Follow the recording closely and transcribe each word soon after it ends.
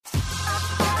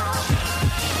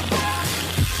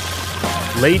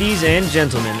Ladies and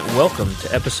gentlemen, welcome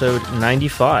to episode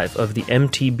 95 of the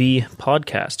MTB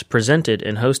podcast, presented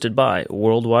and hosted by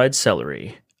Worldwide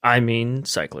Celery. I mean,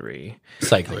 Cyclery.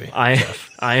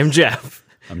 I am Jeff.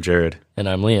 I'm Jared. And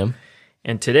I'm Liam.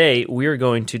 And today we are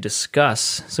going to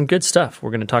discuss some good stuff.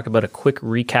 We're going to talk about a quick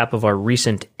recap of our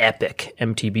recent epic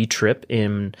MTB trip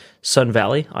in Sun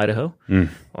Valley, Idaho.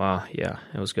 Wow, yeah,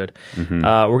 it was good.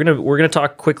 We're gonna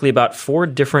talk quickly about 4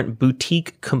 different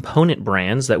boutique component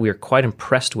brands that we are quite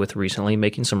impressed with recently,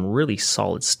 making some really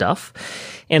solid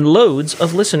stuff, and loads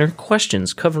of listener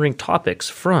questions covering topics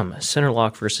from center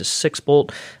lock versus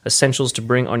 6-bolt, essentials to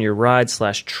bring on your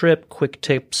ride/trip, quick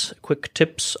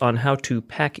tips on how to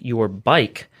pack your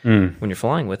bike when you're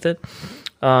flying with it.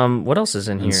 What else is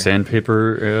in here?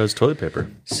 Sandpaper is toilet paper.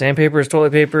 Sandpaper is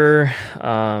toilet paper.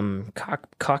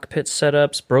 Cockpit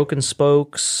setups, broken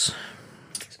spokes.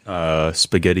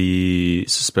 Spaghetti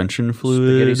suspension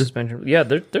fluid. Yeah,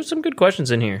 there's some good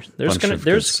questions in here. There's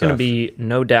gonna be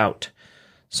no doubt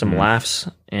some laughs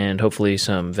and hopefully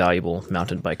some valuable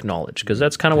mountain bike knowledge, because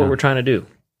that's kind of what we're trying to do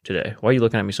today. Why are you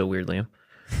looking at me so weird, Liam?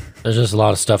 There's just a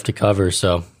lot of stuff to cover,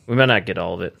 so We might not get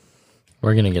all of it,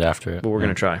 we're going to get after it. but we're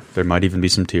gonna try. There might even be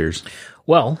some tears.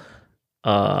 Well,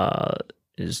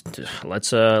 let's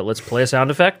play a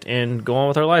sound effect and go on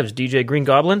with our lives. DJ Green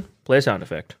Goblin, play a sound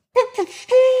effect.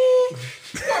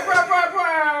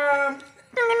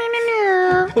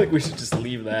 I feel like we should just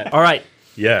leave that. All right,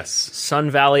 Yes. Sun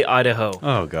Valley, Idaho.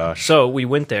 Oh, gosh. So we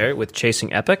went there with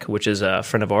Chasing Epic, which is a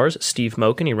friend of ours, Steve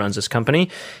Moken. He runs this company.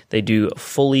 They do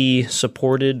fully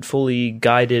supported, fully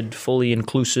guided, fully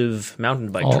inclusive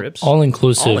mountain bike trips.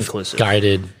 All-inclusive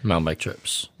guided mountain bike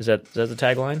trips. Is that the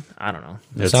tagline? I don't know.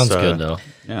 It sounds good, though.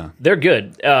 Yeah. They're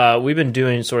good. We've been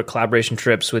doing sort of collaboration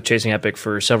trips with Chasing Epic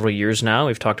for several years now.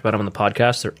 We've talked about them on the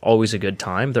podcast. They're always a good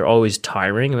time. They're always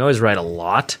tiring. We always ride a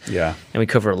lot. Yeah. And we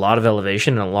cover a lot of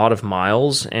elevation and a lot of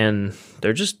miles, and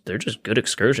they're just good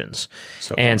excursions.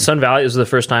 And Sun Valley, this is the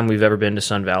first time we've ever been to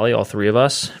Sun Valley, all 3 of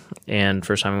us, and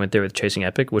first time we went there with Chasing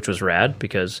Epic, which was rad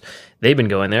because they've been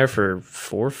going there for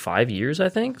 4 or 5 years, I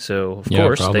think. So of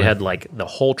course probably. they had like the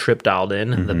whole trip dialed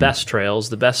in, the best trails,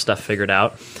 the best stuff figured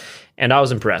out. And I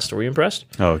was impressed. Were you impressed?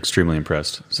 Oh, extremely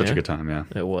impressed. Such a good time, yeah.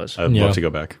 It was. I'd love to go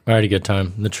back. I had a good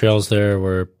time. The trails there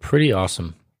were pretty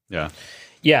awesome. Yeah.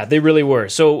 Yeah, they really were.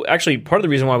 So actually, part of the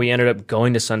reason why we ended up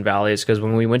going to Sun Valley is because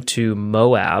when we went to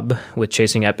Moab with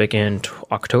Chasing Epic in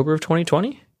October of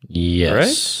 2020, Yes. right?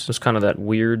 It was kind of that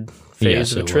weird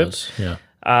phase of the trip. Was. Yeah.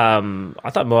 I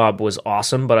thought Moab was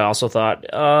awesome, but I also thought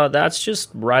that's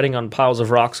just riding on piles of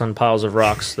rocks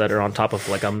that are on top of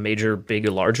like a major, big,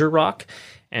 larger rock.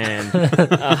 And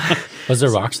Was there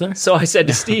rocks there? so I said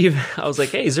to Steve, I was like,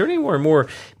 hey, is there anywhere more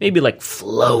maybe like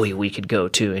flowy we could go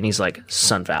to? And he's like,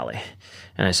 Sun Valley.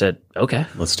 And I said, okay,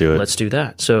 Let's do it. let's do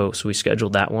that. So we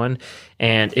scheduled that one,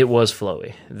 and it was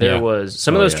flowy. There Yeah. was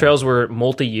some of those trails were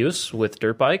multi-use with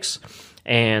dirt bikes,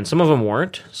 and some of them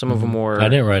weren't. Some of them were. I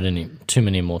didn't ride too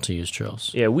many multi-use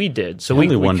trails. Yeah, we did. So Only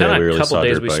we one day kinda, we really couple saw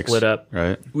days dirt we bikes, split up.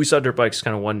 right? We saw dirt bikes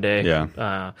kind of one day.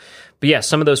 Yeah. But yeah,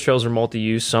 some of those trails were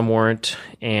multi-use, some weren't,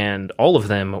 and all of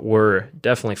them were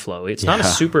definitely flowy. It's not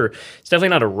it's definitely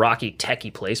not a rocky,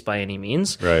 techie place by any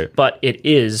means. Right. But it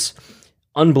is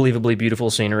unbelievably beautiful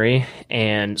scenery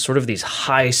and sort of these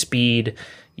high-speed,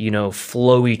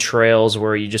 flowy trails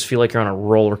where you just feel like you're on a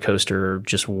roller coaster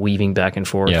just weaving back and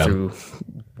forth through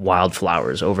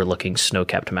wildflowers overlooking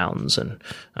snow-capped mountains. And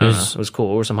it was cool.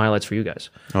 What were some highlights for you guys?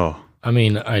 Oh, I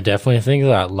mean, I definitely think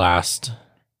that last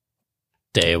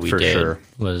day we For did sure.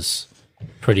 was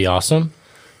pretty awesome.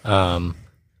 But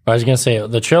I was going to say,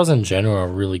 the trails in general are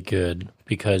really good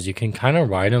because you can kind of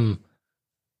ride them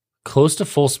close to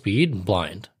full speed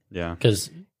blind. yeah. Because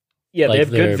Yeah, Like they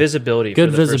have good they're visibility. good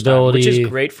for the first time, visibility. which is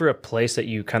great for a place that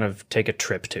you kind of take a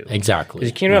trip to. exactly. Because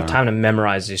you can't have time to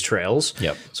memorize these trails.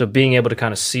 Yep. So being able to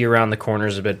kind of see around the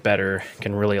corners a bit better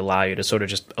can really allow you to sort of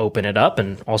just open it up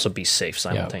and also be safe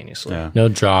simultaneously. Yeah. No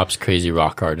drops, crazy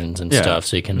rock gardens and Yeah. stuff,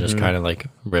 so you can just kind of like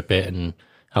rip it. And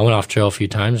I went off trail a few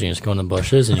times, and you just go in the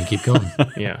bushes and you keep going.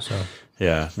 Yeah. So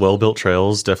Yeah, well-built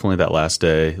trails. Definitely that last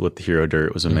day with the Hero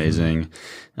Dirt was amazing.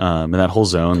 And that whole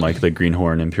zone, like the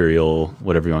Greenhorn, Imperial,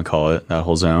 whatever you want to call it, that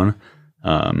whole zone,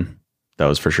 that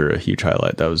was for sure a huge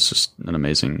highlight. That was just an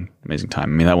amazing time.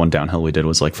 I mean, that one downhill we did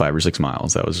was like 5 or 6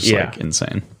 miles. That was just like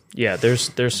insane. Yeah,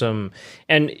 there's some,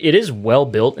 and it is well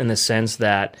built in the sense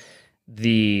that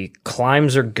The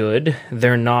climbs are good.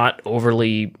 They're not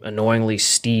overly annoyingly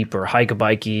steep or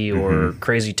hike-a-bikey or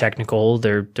crazy technical.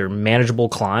 They're manageable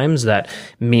climbs that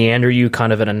meander you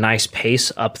kind of at a nice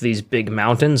pace up these big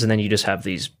mountains, and then you just have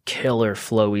these killer,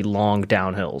 flowy, long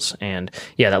downhills. And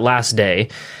yeah, that last day,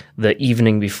 the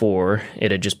evening before,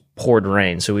 it had just poured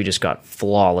rain, so we just got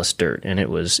flawless dirt, and it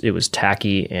was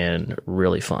tacky and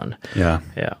really fun. Yeah.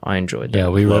 Yeah, I enjoyed that. Yeah,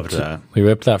 we Loved ripped that. we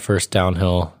ripped that first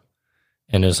downhill,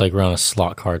 and it was like we're on a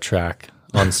slot car track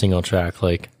on single track.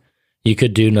 Like you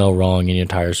could do no wrong, and your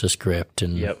tires just gripped.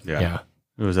 And Yep. yeah,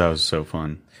 That was so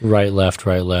fun. right,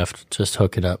 left, just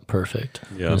hooking up perfect.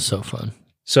 Yeah. It was so fun.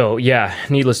 So yeah,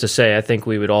 needless to say, I think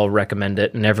we would all recommend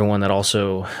it, and everyone that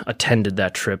also attended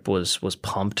that trip was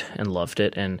pumped and loved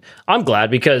it. And I'm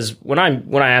glad, because when I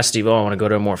asked Steve, I want to go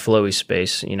to a more flowy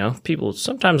space, people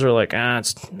sometimes are like, I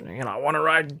want to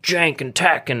ride jank and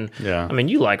tech, and Yeah. I mean,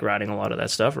 you like riding a lot of that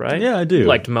stuff, right? Yeah, I do. You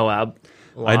liked Moab.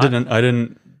 A lot. I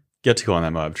didn't get to go on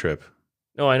that Moab trip.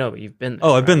 No, I know, but you've been there.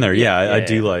 Oh, I've been right? there. Yeah, I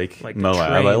do like the Moab.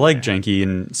 train. I like janky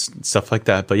and stuff like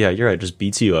that. But yeah, you're right. It just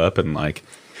beats you up, and like,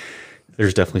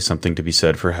 there's definitely something to be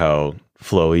said for how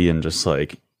flowy and just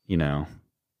like,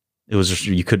 it was just,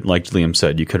 you could, like Liam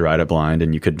said, you could ride it blind,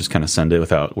 and you could just kind of send it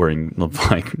without worrying,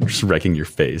 like just wrecking your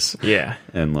face. Yeah,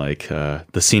 And like the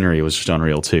scenery was just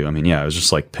unreal too. I mean, yeah, I was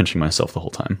just like pinching myself the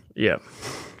whole time. yeah,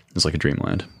 It was like a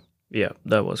dreamland. yeah.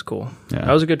 That was cool. Yeah.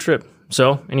 That was a good trip.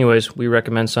 So, anyways, we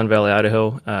recommend Sun Valley,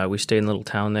 Idaho. We stayed in a little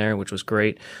town there, which was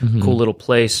great. Cool little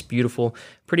place, beautiful,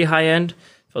 pretty high end.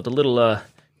 Felt a little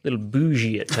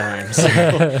bougie at times.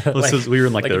 We were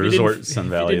in like the if you resort, didn't- Sun if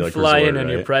Valley, you didn't like fly resort, in on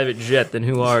your right? private jet, then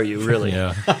who are you, really?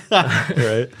 Yeah,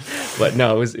 Right. But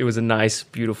no, it was a nice,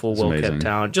 beautiful, well amazing. kept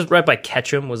town. Just right by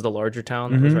Ketchum was the larger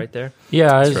town that was right there.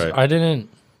 yeah. right. I didn't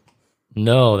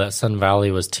know that Sun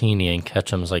Valley was teeny and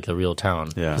Ketchum's like the real town.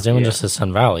 Yeah. because everyone just says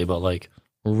Sun Valley, but like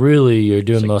really, you're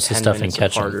doing Like most of the 10 stuff in minutes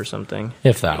apart Ketchum, or something.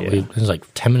 if that. Yeah. It was like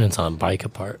 10 minutes on a bike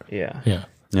apart. Yeah. Yeah.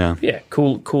 Yeah. Yeah,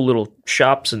 cool little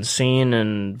shops and scene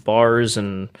and bars.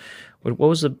 And what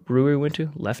was the brewery we went to?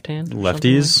 Left Hand? or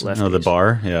Lefties? something? No, the Lefties.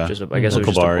 bar. Yeah. I guess it was Local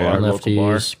just bar, a bar, yeah. local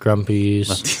bar. Lefties, Grumpies.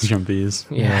 Lefties, jumpies.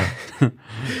 Yeah, Yeah,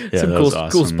 some that cool was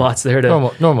awesome. cool spots there to Normal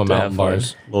to have mountain fun.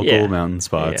 bars. Local Yeah. mountain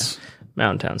spots.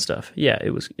 Mountain town stuff. Yeah,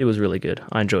 it was really good.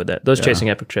 I enjoyed that. Those Chasing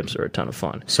Epic trips are a ton of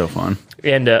fun. So fun.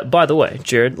 And by the way,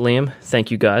 Jared, Liam,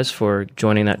 thank you guys for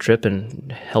joining that trip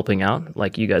and helping out.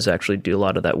 Like, you guys actually do a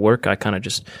lot of that work. I kind of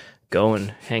just go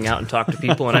and hang out and talk to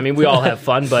people. And I mean, we all have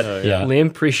fun, but yeah. Liam,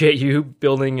 appreciate you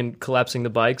building and collapsing the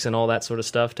bikes and all that sort of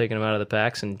stuff, taking them out of the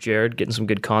packs. And Jared, getting some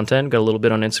good content. Got a little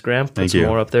bit on Instagram. Put Thank some you.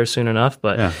 more up there soon enough.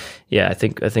 But Yeah. I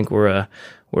think we're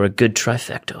a good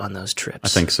trifecta on those trips. I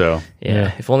think so.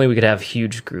 Yeah. If only we could have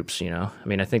huge groups, I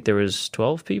mean, I think there was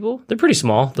 12 people. They're pretty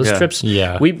small. Those Yeah. trips.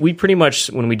 Yeah. We pretty much,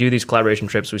 when we do these collaboration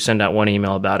trips, we send out one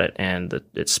email about it, and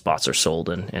its spots are sold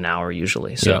in an hour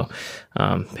usually. So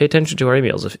pay attention to our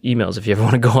emails if you ever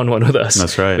want to go on one with us.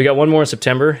 That's right. We got one more in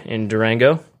September in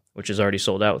Durango, which is already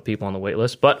sold out with people on the wait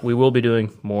list, but we will be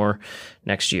doing more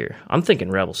next year. I'm thinking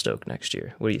Revelstoke next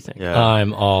year. What do you think? Yeah.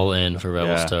 I'm all in for Yeah,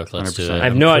 Revelstoke. Let's do 100%. it. I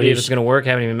have no idea if it's going to work. I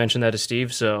haven't even mentioned that to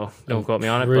Steve, so don't quote me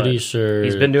on it. Pretty but sure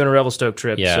he's been doing a Revelstoke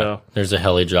trip, Yeah, so there's a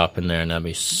heli drop in there, and that'd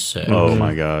be sick. Oh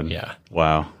my God. Yeah.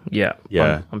 Wow. yeah,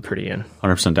 Yeah. I'm pretty in.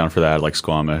 100% down for that, like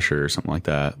Squamish or something like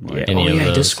that. Like, Any Oh, of yeah, he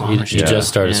did those. Squamish, He yeah. just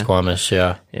started Yeah. Squamish.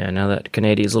 Yeah. Yeah, now that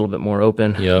Canadian is a little bit more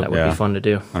open, Yep. that would Yeah. be fun to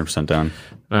do. 100% down.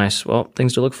 Nice. Well,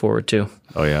 things to look forward to.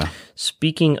 Oh, yeah.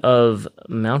 Speaking of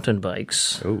mountain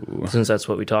bikes, Ooh. since that's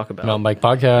what we talk about, Mountain Bike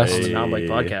Podcast. on the Mountain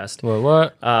Bike Podcast.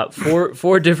 What?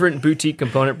 Four different boutique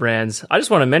component brands. I just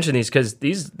want to mention these because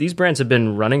these brands have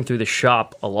been running through the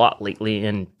shop a lot lately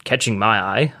and catching my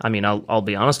eye. I mean, I'll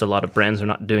be honest, a lot of brands are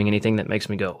not doing anything that makes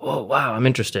me go, oh wow, I'm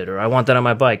interested, or I want that on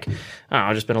my bike. I don't know,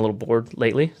 I've just been a little bored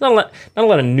lately. Not a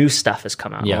lot of new stuff has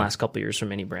come out in Yeah. the last couple of years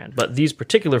from any brand, but these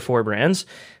particular four brands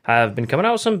have been coming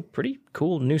out with some pretty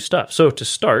cool new stuff. So to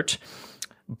start,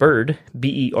 Bird,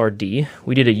 B-E-R-D,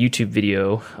 we did a YouTube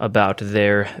video about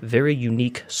their very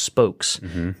unique spokes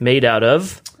made out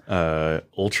of...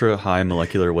 Ultra high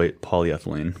molecular weight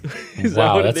polyethylene. Is that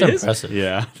Wow, what that's it is? impressive.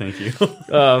 Yeah. Thank you.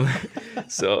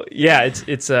 So yeah,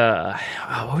 it's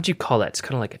what would you call that? It's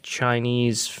kind of like a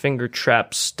Chinese finger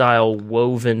trap style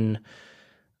woven.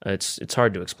 It's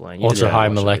hard to explain. You Ultra just high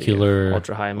gotta watch the video. molecular-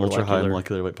 ultra high Ultra high molecular.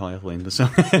 molecular weight polyethylene. So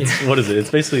what is it? It's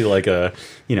basically like a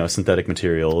synthetic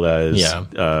material that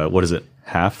is what is it?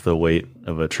 Half the weight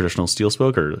of a traditional steel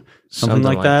spoke or something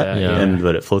like that. yeah. And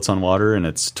but it floats on water and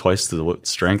it's twice the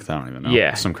strength. I don't even know.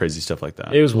 Yeah. Some crazy stuff like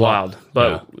that. It was wild,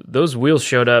 but those wheels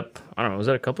showed up. I don't know. Was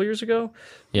that a couple years ago?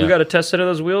 Yeah. We got a test set of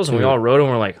those wheels, and we all rode them.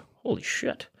 And we're like, "Holy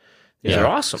shit, They're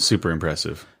awesome. Super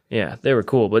impressive. Yeah, they were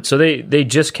cool. But so they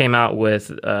just came out with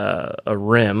a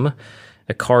rim,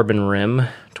 a carbon rim,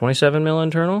 27 mil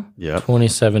internal. Yep.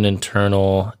 27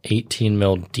 internal, 18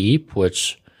 mil deep,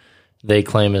 which they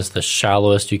claim is the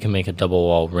shallowest you can make a double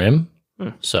wall rim.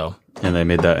 So, And they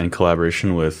made that in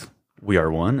collaboration with We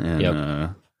Are One and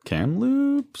Yep.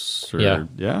 Kamloops.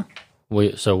 Yeah.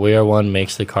 We Are One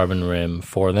makes the carbon rim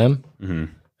for them. Mm-hmm.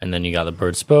 And then you got the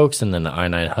bird spokes and then the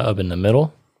I-9 hub in the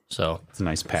middle. So It's a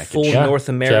nice package. Full Yeah. North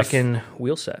American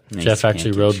wheel set. Nice Jeff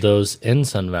actually package. rode those in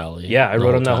Sun Valley. Yeah, I the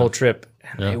rode on that time. whole trip,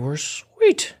 and they were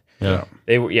sweet. Yeah.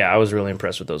 They were. Yeah, I was really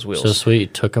impressed with those wheels. So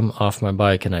sweet. Took them off my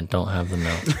bike and I don't have them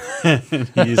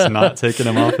now. He's not taking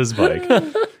him off his bike.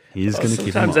 He's going to keep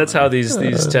him Sometimes on. that's how these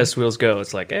test wheels go.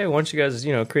 It's like, hey, why don't you guys,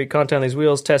 create content on these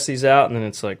wheels, test these out, and then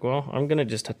it's like, well, I'm gonna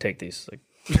just take these. Like,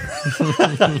 you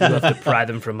have to pry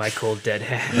them from my cold dead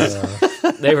hands.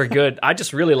 They were good. I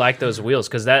just really like those wheels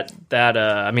because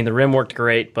the rim worked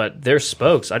great, but their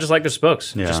spokes, I just like their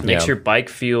spokes. It just makes your bike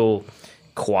feel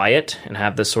quiet and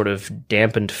have this sort of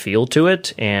dampened feel to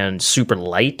it, and super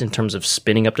light in terms of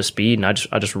spinning up to speed. And I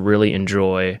just really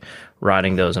enjoy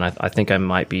riding those, and I think I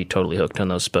might be totally hooked on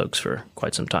those spokes for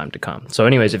quite some time to come. So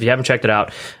anyways, if you haven't checked it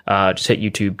out, just hit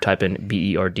YouTube, type in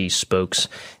BERD spokes,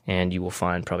 and you will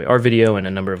find probably our video and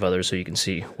a number of others so you can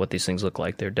see what these things look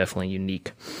like. They're definitely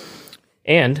unique.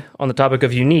 And on the topic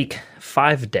of unique,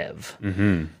 5Dev.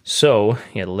 Mm-hmm. So,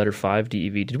 the letter 5,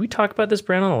 DEV. Did we talk about this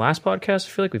brand on the last podcast? I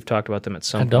feel like we've talked about them at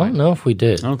some I point. don't know if we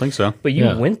did. I don't think so. But you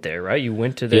Yeah. went there, right? You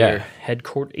went to their Yeah.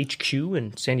 headquarters HQ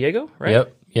in San Diego, right?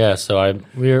 Yep. Yeah. So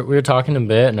we were talking a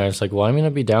bit, and I was like, "Well, I'm going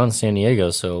to be down in San Diego,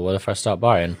 so what if I stop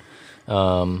by?"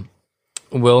 And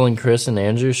Will and Chris and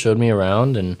Andrew showed me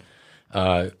around, and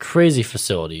crazy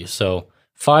facility. So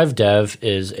 5Dev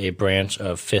is a branch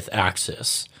of Fifth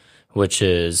Axis, which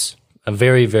is a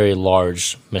very, very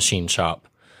large machine shop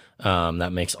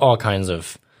that makes all kinds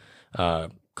of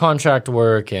contract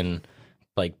work and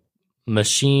like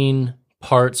machine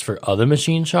parts for other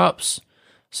machine shops.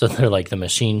 So they're like the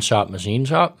machine shop.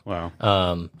 Wow.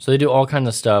 So they do all kinds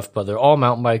of stuff, but they're all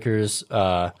mountain bikers,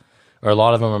 or a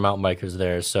lot of them are mountain bikers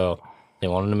there. So they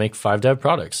wanted to make 5Dev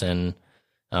products. And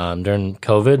during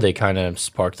COVID, they kind of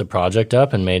sparked the project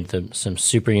up and made some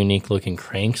super unique looking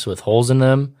cranks with holes in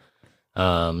them.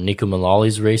 Nico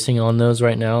Malali's racing on those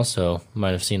right now, so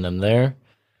might have seen them there.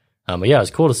 But yeah,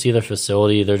 it's cool to see their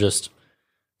facility. They're just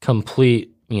complete,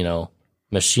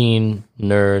 machine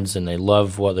nerds, and they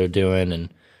love what they're doing. And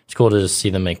it's cool to just see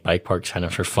them make bike parks kind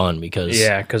of for fun because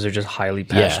because they're just highly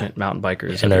passionate mountain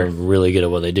bikers. and they're really good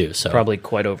at what they do. So probably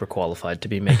quite overqualified to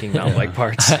be making mountain bike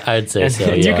parts. I'd say And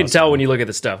so. you Yeah. can tell when you look at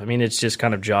the stuff. I mean, it's just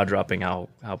kind of jaw-dropping how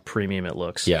premium it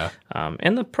looks. Yeah.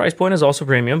 And the price point is also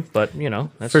premium, but,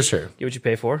 that's For sure. Get what you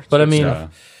pay for. It's But I good mean,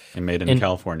 stuff. And made in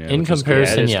California. in which is cool.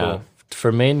 comparison, Yeah, it is cool.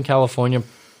 for made in California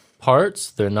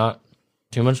parts, they're not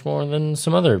too much more than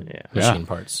some other machine Yeah.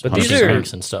 parts. But machine these are-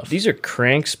 cranks and stuff. These are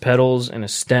cranks, pedals, and a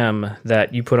stem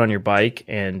that you put on your bike,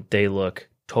 and they look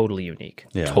totally unique.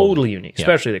 Yeah. Totally unique,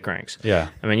 especially the cranks. Yeah.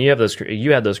 I mean, you had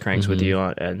those cranks with you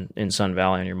in Sun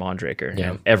Valley on your Mondraker,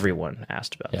 Yeah. and everyone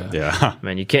asked about them. Yeah. I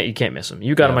mean, you can't miss them.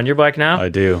 You got them on your bike now. I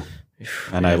do.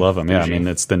 And I love them. Yeah. I bougie. mean,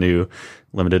 it's the new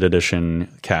limited edition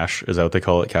Cash. Is that what they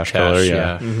call it? Cash Cash, color.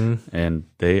 yeah. And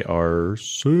they are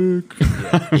sick.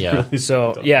 yeah.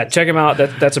 So yeah, check them out.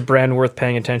 That's a brand worth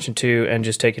paying attention to and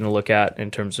just taking a look at in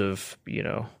terms of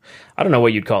I don't know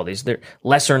what you'd call these. They're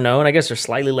lesser known. I guess they're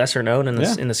slightly lesser known in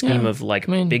the scheme of like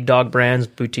big dog brands,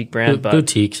 boutique brand. But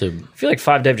Boutiques are, I feel like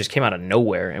 5Dev just came out of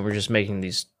nowhere and we're just making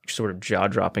these sort of jaw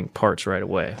dropping parts right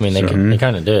away. I mean, they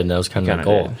kind of did. And that was kind of the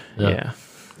goal. Yeah.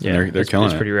 They're it's, killing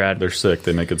it's it. pretty rad. They're sick.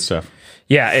 They make good stuff.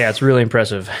 Yeah, it's really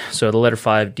impressive. So the letter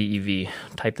 5, DEV.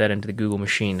 Type that into the Google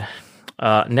machine.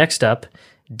 Next up,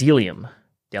 Delium.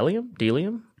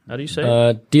 Delium? How do you say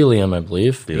it? Delium, I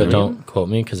believe. But Delium? don't quote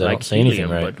me because I don't say anything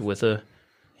helium, right. but with a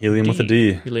Helium with a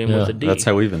D. Helium Yeah. with a D. That's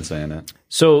how we've been saying it.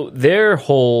 So their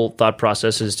whole thought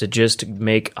process is to just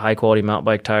make high quality mountain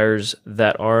bike tires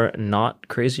that are not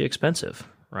crazy expensive,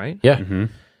 right? Yeah.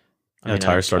 Yeah,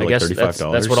 tires start at like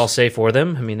 $35. That's what I'll say for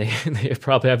them. I mean, they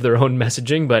probably have their own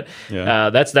messaging, but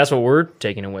that's what we're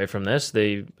taking away from this.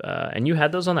 They and you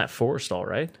had those on that Forestall,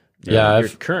 right? Yeah, your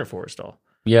current Forestall.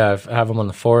 Yeah, I have them on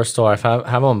the Forestall. I have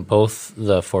them on both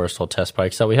the Forestall test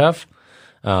bikes that we have.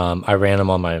 I ran them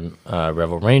on my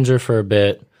Revel Ranger for a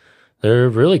bit. They're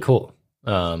really cool.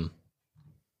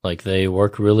 Like they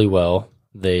work really well.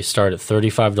 They start at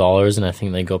 $35, and I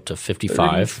think they go up to $55.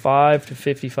 $35 to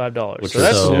 $55. Which So is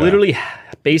that's so- literally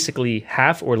basically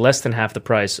half or less than half the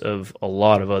price of a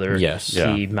lot of other Yes.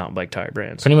 key mountain bike tire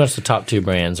brands. Pretty much the top two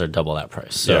brands are double that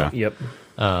price. So Yeah. Yep.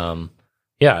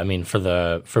 Yeah, I mean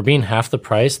for being half the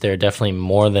price, they're definitely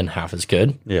more than half as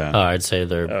good. Yeah. I'd say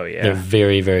they're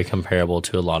very, very comparable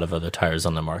to a lot of other tires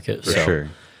on the market. For sure.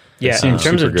 Yeah, in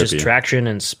terms of just grippy. traction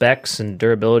and specs and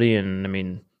durability, and I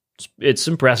mean, it's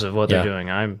impressive what they're Yeah. doing.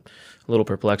 I'm a little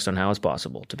perplexed on how it's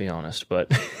possible, to be honest,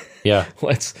 but Yeah.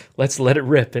 let's let it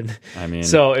rip. And I mean,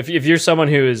 so if you're someone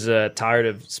who is tired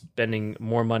of spending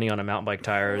more money on a mountain bike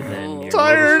tire than you're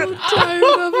tired of it.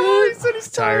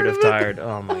 tired.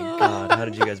 Oh my god, how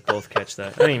did you guys both catch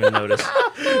that? I didn't even notice.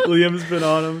 Liam's been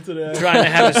on him today. Trying to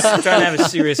have a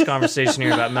serious conversation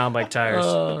here about mountain bike tires.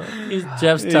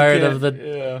 Jeff's tired of the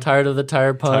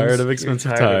tire puns. Tired of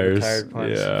expensive tires. If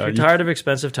you're tired of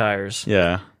expensive tires,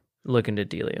 Yeah. look into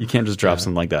Delium. You can't just drop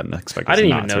something like that and expect I us didn't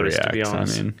not even to notice, react. to be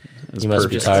honest. I mean, it's You must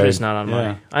be perfect. tired. It's not on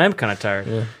Yeah. I am kind of tired.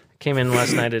 Yeah. Came in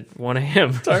last night at 1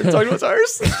 a.m. Talking about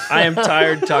tires. I am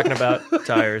tired talking about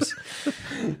tires.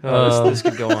 Oh, this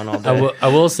could go on all day. I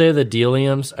will say the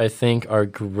Deliums I think are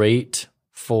great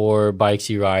for bikes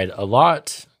you ride a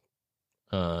lot.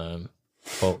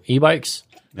 E-bikes.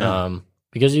 Yeah.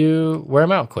 Because you wear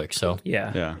them out quick. So Yeah.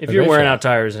 If They're you're great wearing for out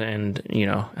tires and,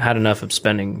 had enough of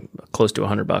spending close to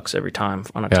 $100 every time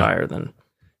on a Yeah. tire, then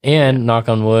and knock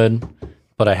on wood,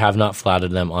 but I have not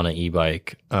flatted them on an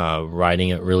e-bike riding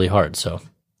it really hard. So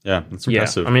Yeah, it's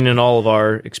impressive. I mean, in all of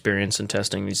our experience and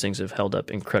testing, these things have held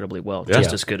up incredibly well,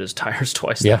 just as good as tires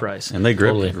twice the price. and they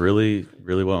grip Totally. really,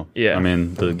 really well. Yeah. I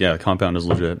mean, the compound is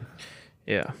legit.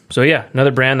 Yeah. So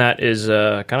another brand that is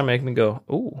kind of making me go,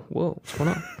 "Ooh, whoa, what's going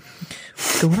on?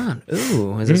 What's going on?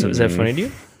 Ooh, is that funny to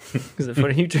you? Is that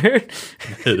funny to you, Jared?"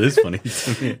 It is funny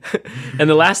to me. And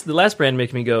the last brand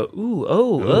making me go,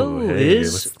 "Ooh, Hey,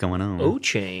 is what's going on?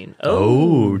 O-Chain.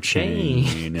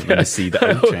 O-Chain. Let me see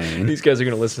the O-Chain. These guys are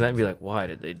going to listen to that and be like, "Why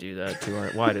did they do that to our?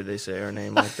 Why did they say our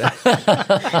name like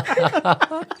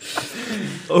that?"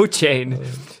 O-Chain.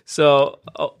 So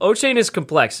O-Chain is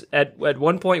complex. At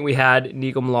one point, we had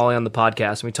Nico Mullally on the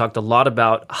podcast, and we talked a lot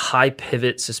about high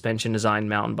pivot suspension design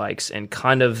mountain bikes and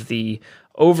kind of the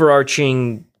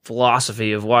overarching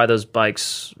philosophy of why those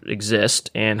bikes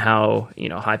exist and how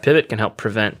high pivot can help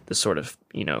prevent the sort of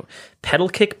pedal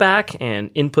kickback and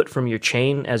input from your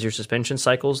chain as your suspension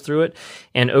cycles through it.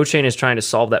 And O-Chain is trying to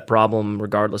solve that problem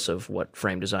regardless of what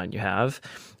frame design you have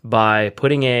by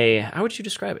putting how would you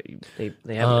describe it?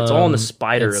 They have it's all in the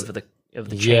spider of the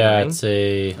chain. yeah, ring. it's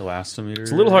a Elastometer.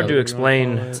 It's a little hard to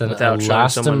explain an without showing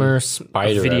someone elastomer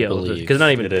spider, a video I believe. because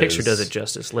not even a It picture is. does it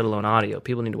justice, let alone audio.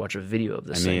 People need to watch a video of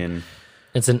this I thing. mean,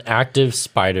 It's an active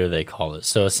spider, they call it.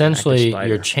 So essentially, spider.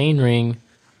 your chain ring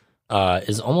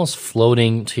is almost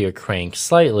floating to your crank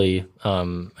slightly.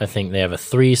 I think they have a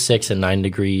 3, 6, and 9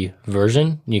 degree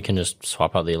version. You can just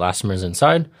swap out the elastomers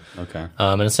inside. okay.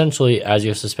 And essentially, as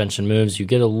your suspension moves, you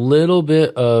get a little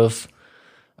bit of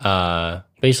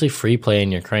basically free play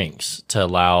in your cranks to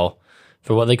allow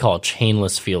for what they call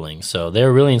chainless feeling. So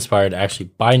they're really inspired actually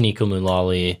by Nico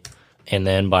Mullally and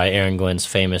then by Aaron Gwynn's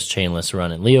famous chainless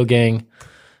run in Leo Gang.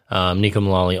 Nico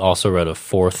Mullally also rode a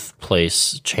 4th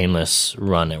place chainless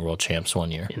run at World Champs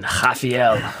one year. In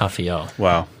Rafael. Rafael.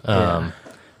 Wow.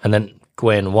 And then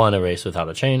Gwynn won a race without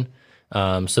a chain.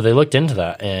 So they looked into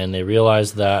that and they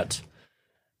realized that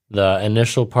the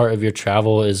initial part of your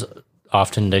travel is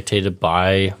often dictated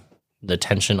by the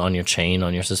tension on your chain,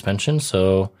 on your suspension.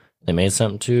 So they made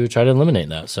something to try to eliminate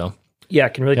that. So Yeah,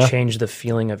 it can really change the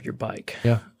feeling of your bike.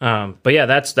 yeah. But yeah,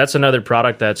 that's another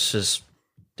product that's just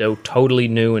totally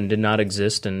new and did not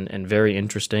exist and very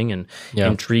interesting and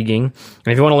intriguing. And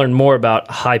if you want to learn more about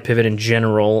high pivot in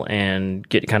general and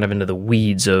get kind of into the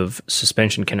weeds of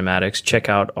suspension kinematics, check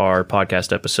out our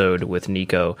podcast episode with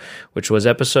Nico, which was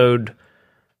episode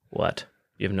what?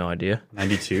 You have no idea?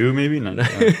 92 maybe?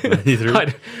 93?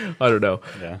 I don't know.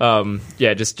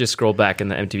 Yeah. Just scroll back in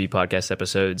the MTV podcast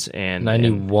episodes and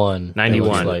 91. 91.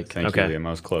 it looks like. Thank Okay. you, Liam.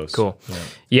 I was close. Cool.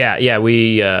 Yeah.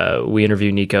 We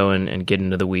interview Nico and get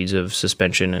into the weeds of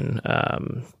suspension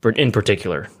and in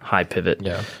particular high pivot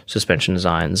suspension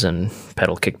designs and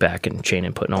pedal kickback and chain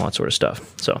input and all that sort of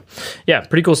stuff. So yeah,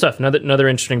 pretty cool stuff. Another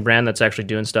interesting brand that's actually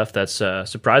doing stuff that's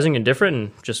surprising and different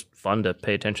and just fun to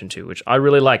pay attention to, which I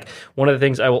really like. One of the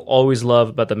things I will always love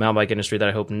about the mountain bike industry that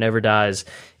I hope never dies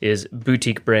is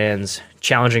boutique brands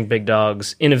challenging big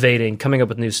dogs, innovating, coming up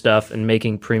with new stuff, and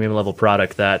making premium level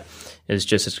product that is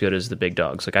just as good as the big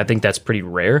dogs. Like I think that's pretty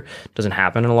rare. It doesn't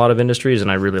happen in a lot of industries, and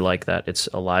I really like that it's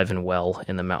alive and well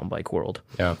in the mountain bike world.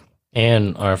 Yeah.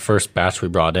 And our first batch we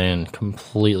brought in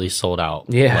completely sold out.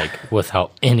 Yeah. Like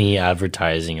without any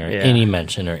advertising or any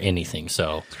mention or anything.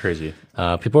 So It's crazy.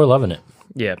 people are loving it.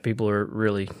 Yeah, people are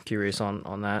really curious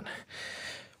on that.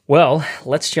 Well,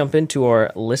 let's jump into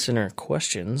our listener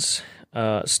questions.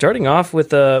 Starting off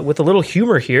with a little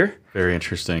humor here. Very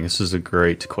interesting. This is a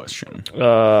great question.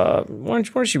 Why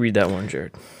don't you read that one,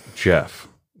 Jared? Jeff,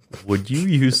 would you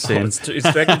use It's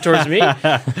directed towards me.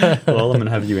 Well, I'm going to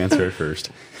have you answer it first.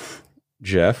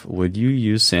 Jeff, would you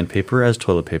use sandpaper as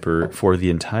toilet paper for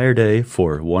the entire day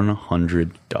for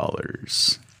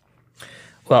 $100?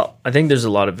 Well, I think there's a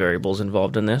lot of variables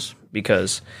involved in this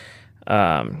because,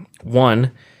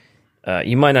 one,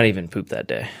 you might not even poop that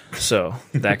day, so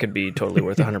that could be totally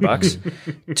worth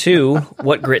 $100. Two,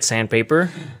 what grit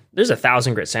sandpaper? There's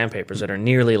 1,000 grit sandpapers that are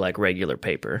nearly like regular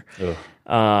paper.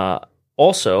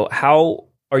 Also, how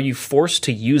are you forced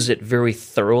to use it very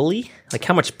thoroughly? Like,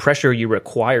 how much pressure are you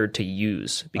required to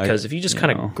use? Because if you just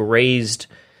kind of grazed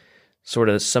sort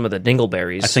of some of the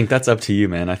dingleberries. I think that's up to you,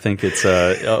 man. I think it's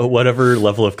whatever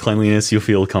level of cleanliness you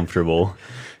feel comfortable.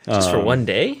 Just for one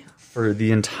day? For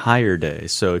the entire day.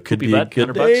 So it could be a butt, good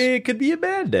 $100? day, it could be a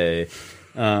bad day.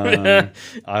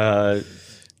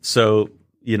 So,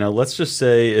 let's just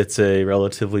say it's a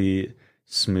relatively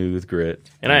smooth grit.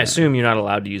 And I assume you're not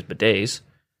allowed to use bidets.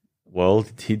 Well,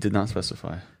 he did not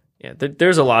specify. Yeah,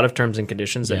 there's a lot of terms and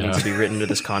conditions that Yeah. need to be written into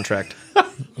this contract.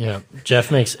 Yeah,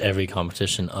 Jeff makes every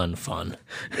competition unfun.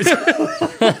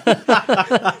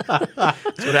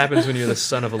 That's what happens when you're the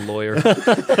son of a lawyer.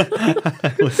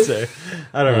 I would say.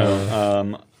 I don't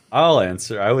know. I'll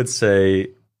answer. I would say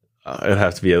it'd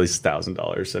have to be at least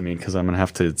 $1,000. I mean, because I'm going to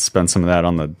have to spend some of that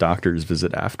on the doctor's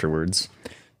visit afterwards.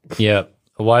 Yeah,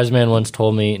 a wise man once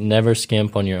told me, never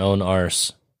skimp on your own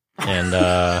arse. And,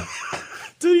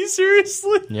 Did he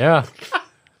seriously? yeah.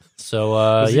 So,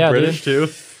 Was he yeah, British dude,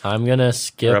 too? I'm going to Or a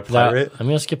skip that. pirate? I'm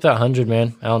going to skip that 100,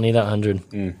 man. I don't need that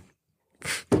 100.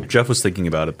 Jeff was thinking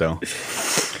about it, though.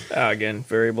 Again,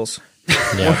 variables.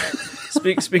 Yeah.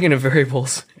 Speaking of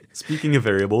variables, Speaking of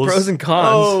variables. pros and cons.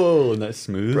 Oh, that's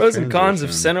smooth. Pros and cons of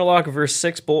transition. center lock versus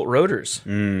 6-bolt rotors.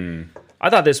 I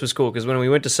thought this was cool because when we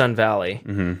went to Sun Valley,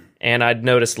 and I'd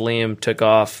noticed Liam took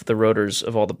off the rotors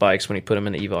of all the bikes when he put them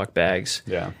in the Evoc bags.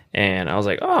 Yeah. And I was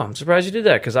like, oh, I'm surprised you did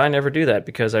that because I never do that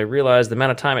because I realized the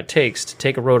amount of time it takes to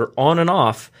take a rotor on and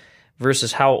off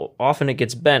versus how often it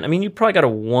gets bent. I mean, you probably got a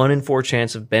 1 in 4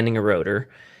 chance of bending a rotor,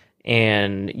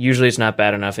 and usually it's not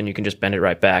bad enough and you can just bend it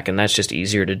right back, and that's just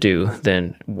easier to do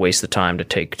than waste the time to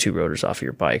take 2 rotors off of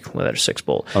your bike with a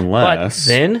 6-bolt. Unless-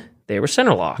 But then they were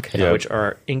center lock, Yep. which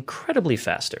are incredibly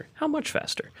faster. How much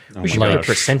faster? we my should put a gosh.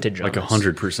 percentage on Like this.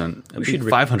 100%. We should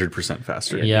should 500%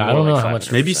 faster. Yeah, I more don't know like how much.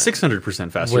 500%. Maybe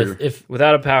 600% faster.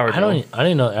 Without a power I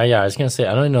didn't know. Yeah, I was going to say,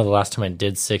 I don't even know the last time I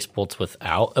did 6 bolts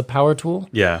without a power tool.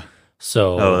 Yeah.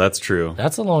 So Oh, that's true.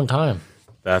 that's a long time.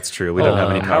 That's true. We don't have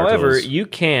any power However, tools. you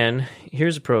can.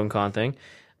 Here's a pro and con thing.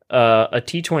 A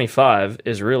T25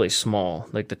 is really small.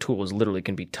 Like the tool is literally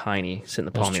can be tiny, sit in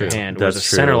the palm of your true. hand. Whereas That's a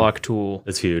true. center lock tool,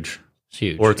 It's huge. It's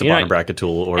huge. Or it's a You know, bottom bracket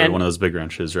tool or and- one of those big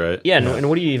wrenches, right? yeah. And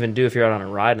what do you even do if you're out on a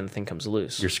ride and the thing comes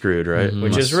loose? You're screwed, right?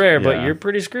 Which is rare, but yeah. you're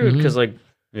pretty screwed because like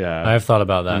Yeah. I've thought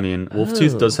about that. I mean,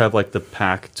 Wolftooth does have like the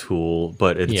pack tool,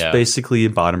 but it's Yeah. basically a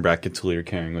bottom bracket tool you're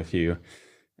carrying with you.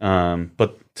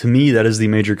 But to me, that is the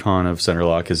major con of center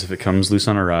lock is if it comes loose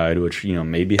on a ride, which,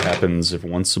 maybe happens if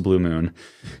once a blue moon,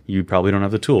 you probably don't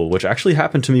have the tool, which actually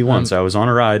happened to me once. I was on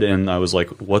a ride and I was like,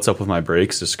 what's up with my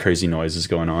brakes? This crazy noise is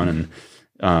going on.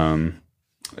 And,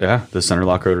 the center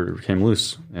lock rotor came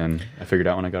loose and I figured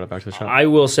out when I got it back to the shop. I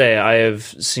will say I have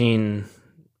seen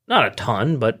not a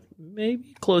ton, but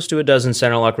maybe close to a dozen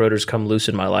center lock rotors come loose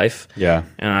in my life. Yeah.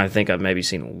 And I think I've maybe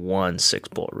seen 1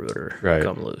 6-bolt rotor Right.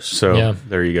 come loose. So Yeah.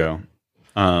 there you go.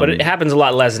 But it happens a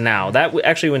lot less now. That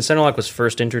actually, when center lock was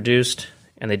first introduced,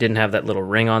 and they didn't have that little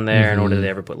ring on there, nor did they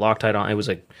ever put Loctite on, it was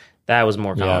like that was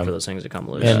more common Yeah. for those things to come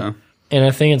loose. And, and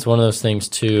I think it's one of those things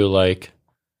too, like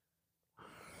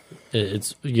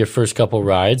it's your first couple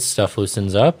rides, stuff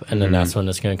loosens up, and then that's when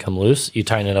it's going to come loose. You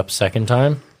tighten it up second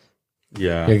time,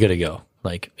 Yeah. you're good to go.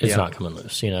 Like it's Yeah. not coming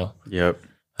loose, Yep.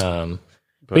 But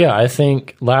yeah, I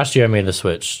think last year I made the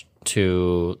switch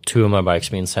to 2 of my bikes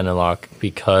being center lock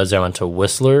because I went to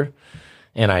Whistler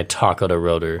and I tacoed a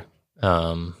rotor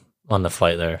on the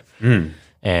flight there.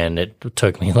 And it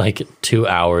took me like 2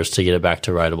 hours to get it back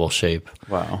to rideable shape.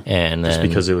 Wow. And Just then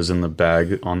because it was in the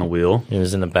bag on the wheel. it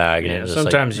was in the bag. And Yeah, it was just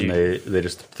sometimes And you they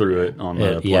just threw it on the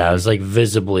like, plane. yeah, it was like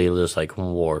visibly just like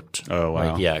warped. Oh,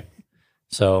 wow. Like, yeah.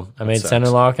 So I made sucks. center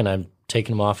lock and I've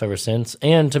taken them off ever since.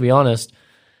 And to be honest,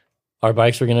 our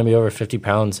bikes were going to be over 50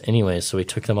 pounds anyway. So we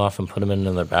took them off and put them in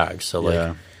another bag. So like,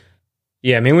 Yeah.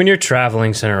 Yeah, I mean, when you're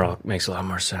traveling, center lock makes a lot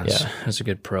more sense. Yeah. That's a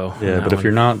good pro. on Yeah, that but if one.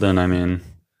 you're not, then I mean,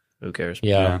 who cares?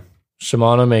 yeah.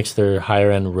 Shimano makes their higher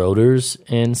end rotors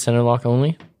in center lock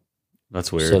only.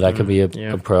 that's weird. So that could be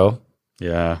Yeah. a pro.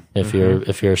 Yeah. if you're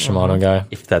a Shimano guy.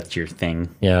 If that's your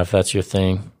thing. Yeah, if that's your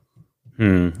thing.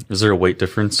 Is there a weight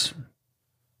difference?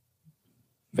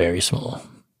 Very small.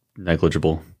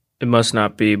 Negligible. It must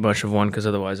not be much of one because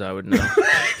otherwise I would know.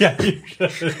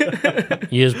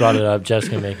 You just brought it up. Jeff's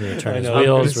going to make me return his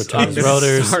wheels, return his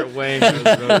rotors. Start weighing those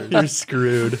rotors. You're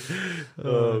screwed.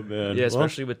 Oh, man. Yeah,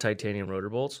 especially with titanium rotor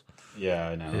bolts. Yeah,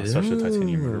 I know. Especially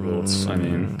titanium rotor bolts. I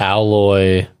mean,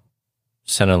 Alloy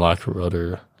center lock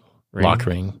rotor lock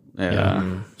ring.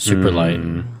 yeah. Super light.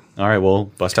 All right, well,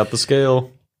 bust out the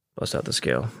scale. Bust out the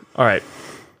scale. All right.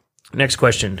 Next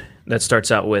question that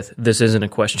starts out with, this isn't a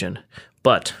question,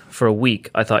 but for a week,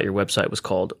 I thought your website was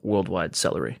called Worldwide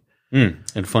Celery.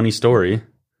 And funny story.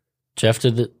 Jeff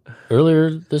did it earlier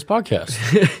this podcast.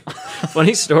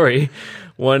 Funny story.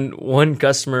 One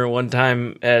customer one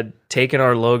time had taken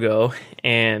our logo,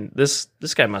 and this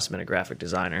guy must have been a graphic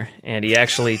designer, and he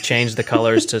actually changed the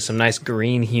colors to some nice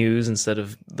green hues instead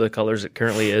of the colors it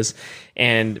currently is,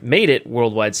 and made it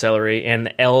Worldwide Celery, and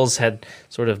the L's had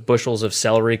sort of bushels of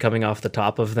celery coming off the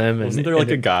top of them. Wasn't there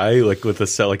like a guy like with a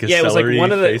celery? Yeah, it was like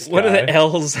one of guy? the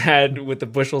L's had with the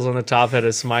bushels on the top had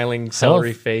a smiling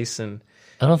celery face, and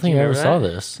I don't think I ever that? saw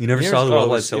this. You never saw the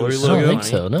Worldwide Celery I logo? don't think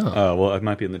so, no. Oh, well, it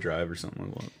might be in the drive or something.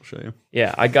 We'll show you.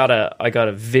 yeah, I got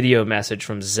a video message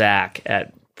from Zach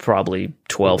at probably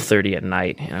 12:30 at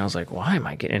night, and I was like, "Why am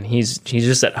I getting?" And he's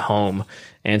just at home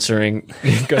answering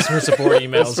customer support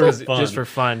emails just for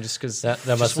fun, just because that's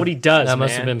just what he does. That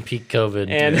must man. have been peak COVID.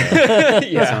 And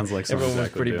yeah, Sounds like something everyone was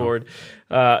Zach would pretty do. bored.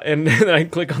 And then I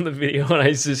click on the video and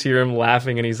I just hear him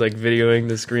laughing, and he's like videoing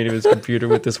the screen of his computer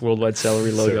with this Worldwide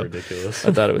Celery logo. So ridiculous.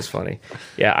 I thought it was funny.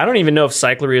 Yeah, I don't even know if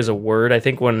cyclery is a word. I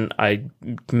think when I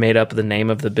made up the name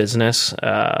of the business,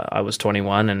 I was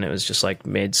 21, and it was just like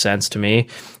made sense to me.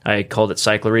 I called it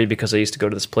cyclery because I used to go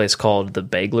to this place called the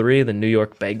Baglery, the New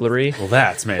York Baglery. Well,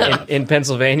 that's made up. In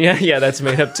Pennsylvania. Yeah, that's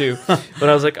made up too. But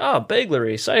I was like, oh,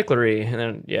 Baglery, cyclery. And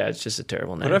then, yeah, it's just a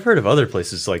terrible name. But I've heard of other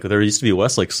places, like there used to be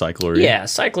Westlake Cyclery. Yeah,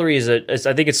 cyclery is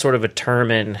I think it's sort of a term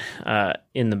in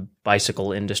the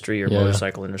bicycle industry or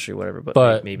motorcycle industry, whatever.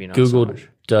 But maybe not Google so much.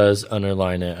 does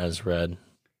underline it as red.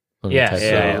 when they Yeah, type yeah,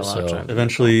 it yeah, out, a lot of times.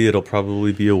 Eventually, it'll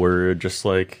probably be a word, just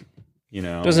like,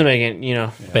 Doesn't make it,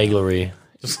 Baglery.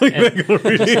 just like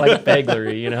Baglery. just like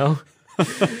baglery,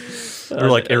 Or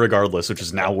like irregardless, which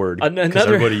is now word because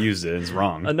Another- everybody used it and it's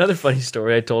wrong. Another funny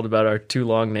story I told about our too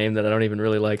long name that I don't even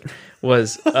really like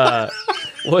was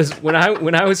when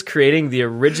I was creating the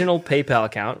original PayPal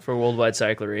account for Worldwide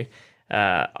Cyclery.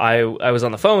 I was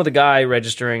on the phone with a guy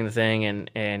registering the thing,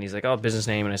 and he's like, "Oh, business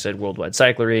name," and I said Worldwide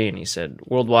Cyclery, and he said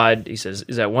Worldwide. He says,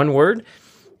 "Is that one word?"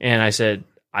 And I said,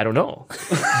 "I don't know."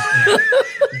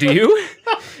 Do you?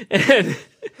 And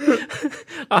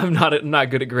I'm not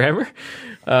good at grammar.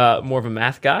 More of a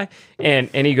math guy. And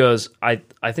he goes, I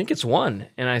think it's one.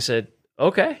 And I said,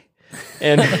 okay.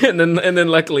 And then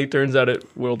luckily it turns out it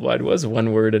Worldwide was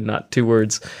one word and not two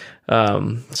words.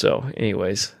 So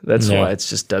anyways, that's why it's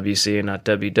just WC and not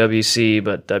WWC,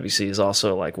 but WC is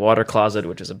also like water closet,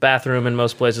 which is a bathroom in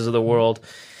most places of the world.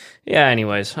 Yeah,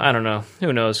 anyways, I don't know.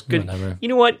 Who knows? Good. Whatever. You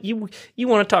know what? You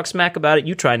want to talk smack about it,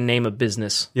 you try and name a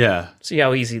business. Yeah. See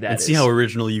how easy that is. See how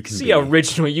original you can be. See how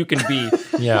original you can be.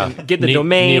 Yeah. Get the New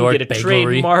domain, York get a Baglery.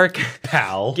 trademark,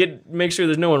 pal. make sure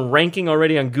there's no one ranking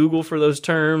already on Google for those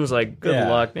terms. Like, good Yeah.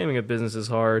 luck. Naming a business is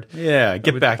hard. Yeah,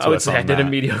 get back to I would us say on I did a that.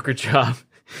 mediocre job.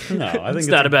 No, I think It's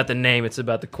not about the name, it's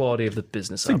about the quality of the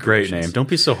business. it's a great name. Don't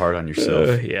be so hard on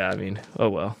yourself. Yeah, I mean, oh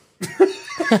well.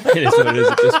 It is what it is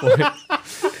at this point.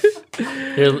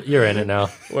 You're in it now.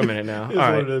 One minute now. All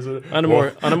right. On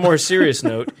a more serious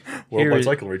note, here is,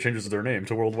 Cyclery changes their name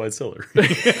to Worldwide Seller. on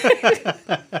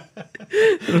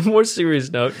a more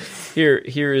serious note,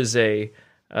 here's an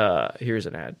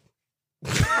ad.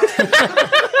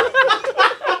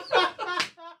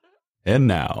 And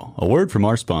now, a word from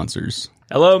our sponsors.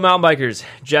 Hello, mountain bikers.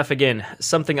 Jeff again.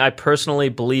 Something I personally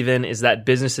believe in is that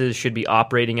businesses should be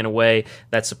operating in a way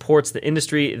that supports the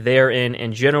industry they're in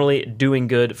and generally doing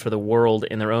good for the world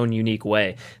in their own unique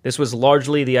way. This was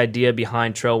largely the idea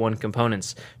behind Trail One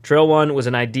Components. Trail One was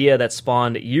an idea that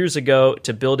spawned years ago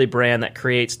to build a brand that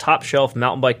creates top-shelf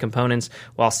mountain bike components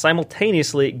while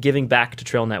simultaneously giving back to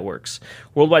trail networks.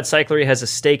 Worldwide Cyclery has a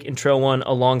stake in Trail One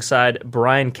alongside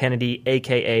Brian Kennedy,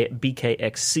 aka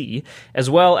BKXC, as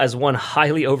well as one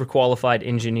highly overqualified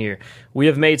engineer. We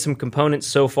have made some components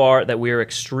so far that we are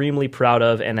extremely proud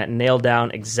of and that nail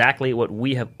down exactly what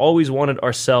we have always wanted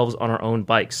ourselves on our own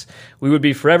bikes. We would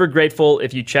be forever grateful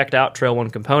if you checked out Trail One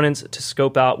Components to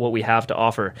scope out what we have to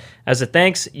offer. As a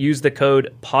thanks, use the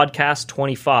code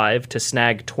PODCAST25 to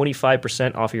snag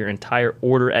 25% off your entire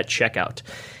order at checkout.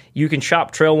 You can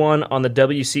shop Trail One on the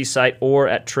WC site or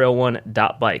at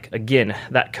trailone.bike. Again,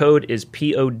 that code is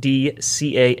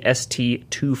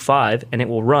PODCAST25, and it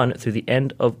will run through the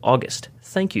end of August.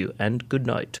 Thank you, and good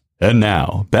night. And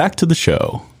now, back to the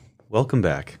show. Welcome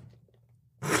back.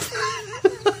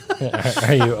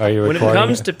 Are you recording? When it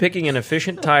comes to picking an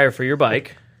efficient tire for your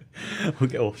bike,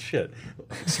 Okay, oh shit.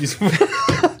 Excuse me.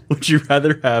 Would you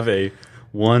rather have a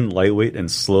 1, lightweight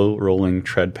and slow rolling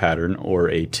tread pattern, or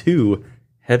a 2,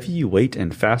 heavyweight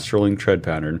and fast rolling tread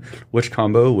pattern? Which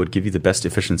combo would give you the best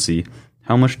efficiency?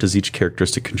 How much does each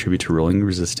characteristic contribute to rolling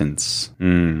resistance?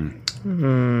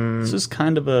 This is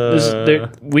kind of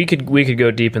a... we could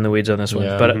go deep in the weeds on this one,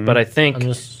 Yeah. but I think I'm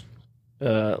just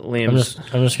Liam's...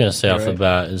 I'm just gonna say off the right.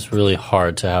 bat, it's really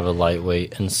hard to have a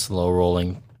lightweight and slow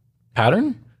rolling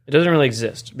pattern. It doesn't really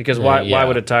exist because why yeah.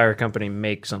 would a tire company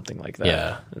make something like that?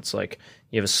 Yeah. It's like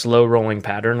you have a slow rolling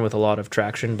pattern with a lot of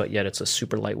traction, but yet it's a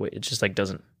super lightweight. It just like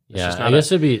doesn't. It's Yeah, just I not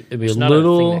guess it'd be a not a thing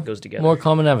little that goes together. more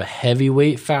common to have a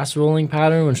heavyweight fast rolling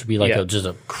pattern, which would be like Yeah. just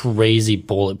a crazy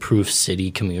bulletproof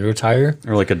city commuter tire.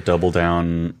 Or like a double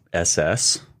down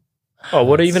SS. Oh,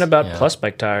 what even about yeah. plus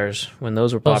bike tires when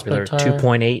those were Plus popular? bike tire.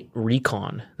 2.8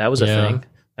 Recon. That was a Yeah. thing.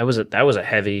 That was a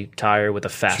heavy tire with a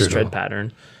fast True. tread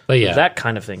pattern. But yeah, That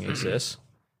kind of thing exists.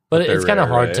 but they're it's kind of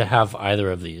rare, hard right? to have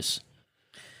either of these.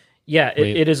 Yeah,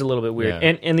 it is a little bit weird.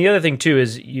 Yeah. And the other thing too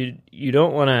is you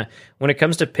don't want to, when it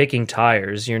comes to picking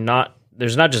tires,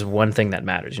 there's not just one thing that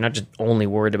matters. You're not just only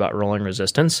worried about rolling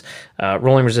resistance.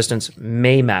 Rolling resistance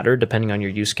may matter depending on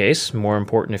your use case. More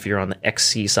important if you're on the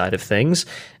XC side of things.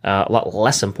 A lot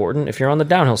less important if you're on the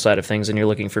downhill side of things and you're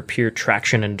looking for pure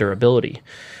traction and durability.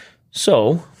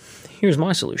 So here's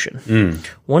my solution.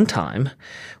 One time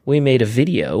we made a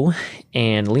video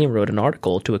and Liam wrote an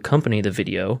article to accompany the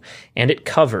video, and it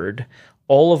covered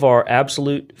all of our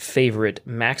absolute favorite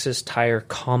Maxxis tire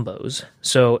combos.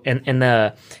 So,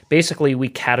 basically we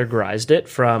categorized it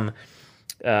from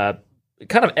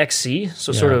kind of XC,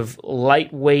 so sort of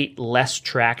lightweight, less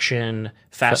traction,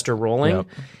 faster rolling, Yep.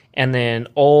 and then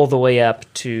all the way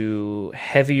up to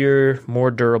heavier,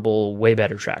 more durable, way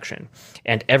better traction,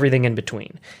 and everything in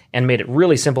between. And made it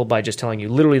really simple by just telling you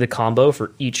literally the combo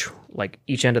for each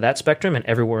end of that spectrum and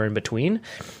everywhere in between.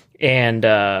 And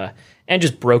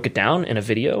just broke it down in a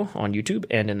video on YouTube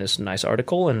and in this nice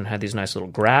article and had these nice little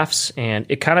graphs. And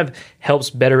it kind of helps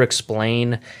better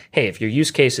explain, hey, if your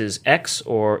use case is X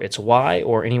or it's Y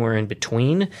or anywhere in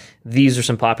between, these are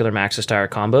some popular Maxxis tire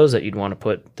combos that you'd want to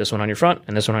put this one on your front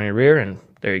and this one on your rear, and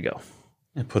there you go.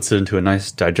 It puts it into a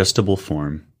nice digestible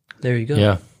form. There you go.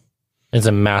 Yeah, it's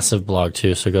a massive blog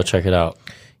too, so go check it out.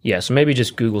 Yeah, so maybe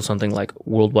just Google something like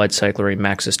Worldwide Cyclery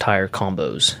Maxxis tire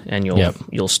combos, and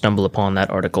you'll stumble upon that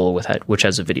article which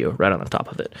has a video right on the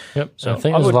top of it. Yep. So I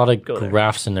think I there's a would lot of go there.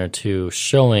 graphs in there too,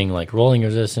 showing like rolling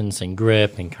resistance and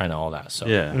grip and kind of all that. So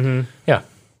Yeah. yeah.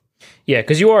 Yeah,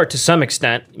 because you are to some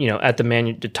extent, at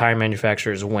the tire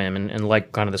manufacturer's whim, and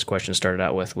like kind of this question started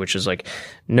out with, which is like,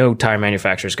 no tire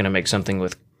manufacturer is going to make something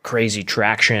with crazy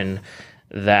traction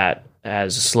that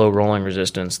has slow rolling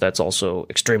resistance that's also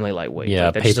extremely lightweight. Yeah,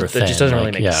 Like, that paper just, that just doesn't thin,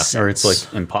 really like, make yeah. sense. Or it's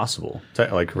like impossible.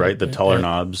 Right? The taller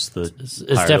knobs, It's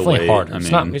definitely hard. It's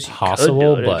not Yes, you could possible, do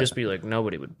it. It'd but just be like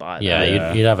nobody would buy that. yeah,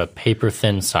 Yeah. You'd have a paper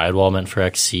thin sidewall meant for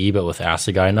XC, but with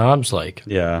Assegai knobs, like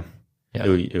Yeah. Yeah.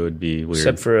 It would be weird.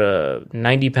 Except for a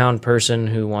 90-pound person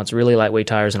who wants really lightweight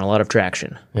tires and a lot of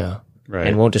traction yeah, right.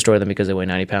 and won't destroy them because they weigh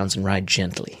 90 pounds and ride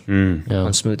gently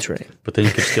on smooth terrain. But then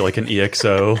you could get like an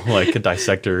EXO, like a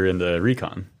dissector in the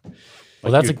Recon.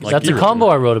 well, that's like a combo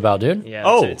I wrote about, dude. Yeah,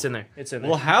 Oh. it's in there. It's in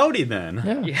there. Well, howdy then.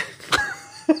 Yeah.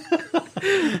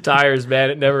 Tires,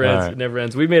 man, it never ends. right. It never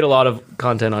ends. We made a lot of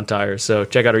content on tires, so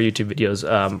check out our YouTube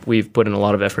videos. We've put in a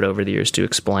lot of effort over the years to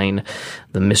explain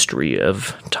the mystery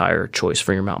of tire choice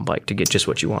for your mountain bike to get just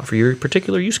what you want for your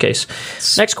particular use case.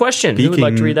 Next question. Who would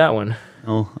like to Speaking- read that one?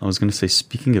 Oh, I was going to say,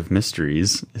 speaking of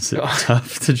mysteries, is it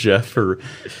tough to Jeff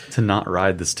to not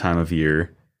ride this time of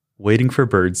year, waiting for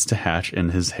birds to hatch in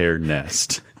his hair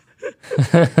nest?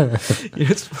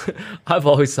 I've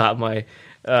always thought my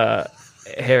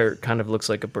hair kind of looks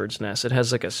like a bird's nest. It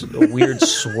has like a weird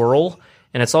swirl,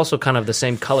 and it's also kind of the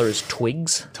same color as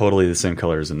twigs. Totally the same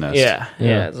color as a nest.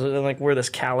 Yeah. So, like where this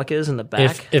calic is in the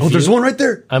back. If There's you- one right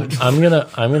there. I'm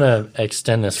gonna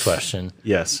extend this question.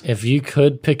 Yes. If you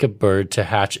could pick a bird to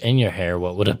hatch in your hair,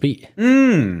 what would it be?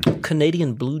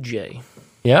 Canadian blue jay.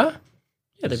 Yeah.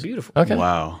 Yeah, they're beautiful. Okay.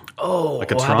 Wow. Oh,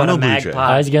 Like a how about Toronto Blue Jay.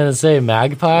 magpie? I was gonna say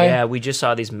magpie. Yeah, we just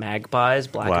saw these magpies,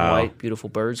 black and Wow. white, beautiful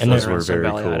birds. And flying those around were Sun very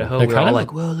Valley, cool. Idaho. They're We're kind all of-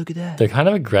 like, whoa, look at that. They're kind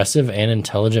of aggressive and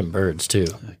intelligent birds too.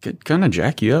 Could kind of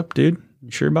jack you up, dude.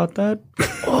 You sure about that?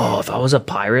 Oh, if I was a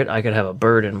pirate, I could have a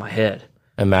bird in my head.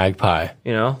 a magpie.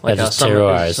 You know, like That how just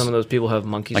terrorize. some of those people have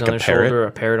monkeys Like on a their parrot? shoulder,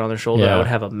 a parrot on their shoulder. Yeah. I would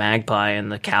have a magpie in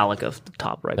the calic of the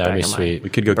top right That'd back be of my sweet. We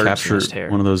could go bird's capture nest hair.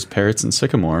 one of those parrots in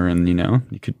Sycamore, and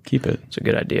you could keep it. It's a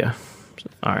good idea.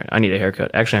 All right, I need a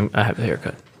haircut. Actually, I have a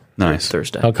haircut. Nice.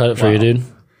 Thursday. I'll cut it for you, dude.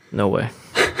 No way.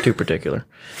 Too particular.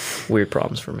 Weird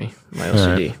problems for me. My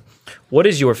OCD. What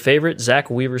is your favorite Zach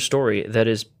Weaver story that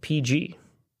is PG?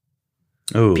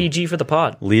 Oh, PG for the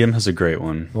pod. Liam has a great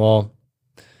one. Well,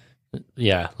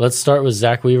 yeah. Let's start with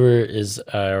Zach Weaver is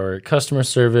our customer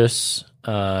service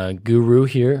guru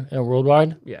here at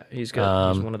Worldwide. Yeah, he's good.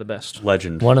 He's one of the best.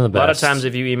 Legend. One of the A lot of best. times,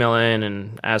 if you email in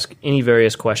and ask any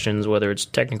various questions, whether it's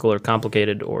technical or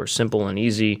complicated or simple and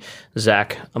easy,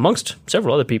 Zach, amongst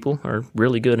several other people, are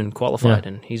really good and qualified,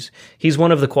 and he's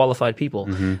one of the qualified people.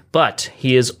 But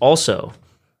he is also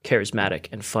charismatic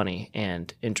and funny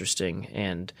and interesting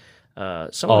and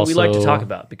someone we like to Also- talk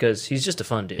about because he's just a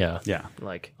fun dude. Yeah. Yeah.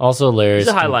 like Also, Larry's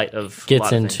he's a highlight of a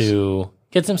lot of things.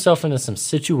 gets himself into some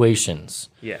situations.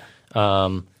 Yeah.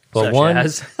 But Such one,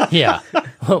 as? yeah,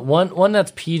 one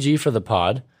that's PG for the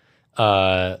pod.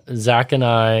 Zach and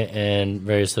I and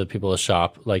various other people at the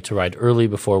shop like to ride early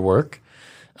before work.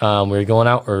 We were going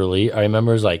out early. I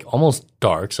remember it was like almost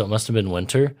dark, so it must have been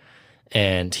winter.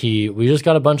 And we just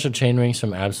got a bunch of chain rings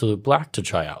from Absolute Black to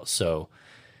try out. So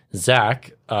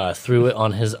Zach threw it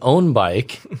on his own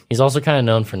bike. He's also kind of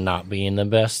known for not being the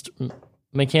best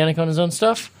mechanic on his own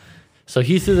stuff. So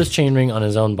he threw this chain ring on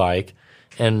his own bike,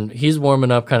 and he's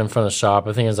warming up kind of in front of the shop.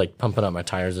 I think he's like pumping up my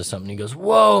tires or something. He goes,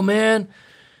 "Whoa, man,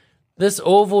 this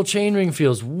oval chain ring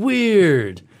feels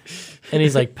weird." And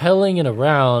he's like pedaling it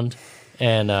around,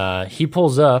 and he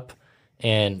pulls up,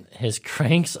 and his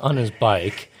cranks on his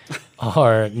bike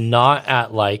are not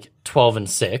at like 12 and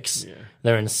 6. Yeah.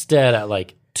 They're instead at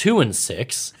like 2 and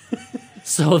 6.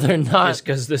 So they're not Just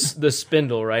because the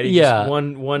spindle, right? He Yeah. just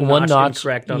one One notch notch,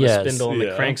 incorrect on yes. the spindle, and Yeah.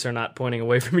 the cranks are not pointing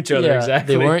away from each other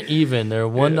exactly. They weren't even. They're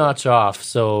one notch off.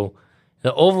 So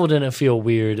the oval didn't feel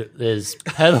weird. His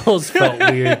pedals felt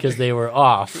weird because they were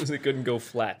off. They couldn't go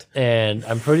flat. And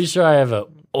I'm pretty sure I have an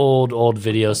old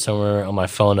video somewhere on my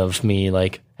phone of me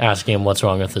like asking him what's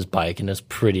wrong with his bike, and it's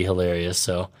pretty hilarious.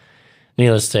 So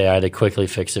needless to say, I had to quickly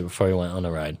fix it before he went on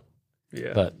a ride.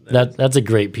 Yeah, But that's a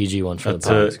great PG one for That's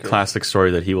the pod. a classic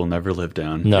story that he will never live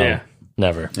down. No, Yeah.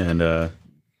 never. And it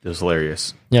was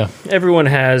hilarious. Yeah. everyone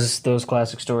has those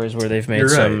classic stories where they've made You're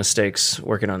some right. mistakes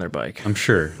working on their bike. I'm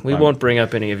sure. We won't bring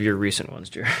up any of your recent ones,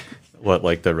 Jared. What,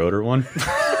 like the rotor one?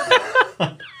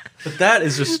 But that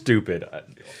is just stupid.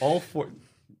 All four.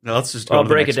 No, let's just go Well, to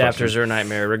the brake next adapters question. are a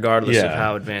nightmare, regardless of Yeah.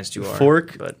 how advanced you are.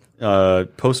 Fork, but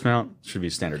post mount should be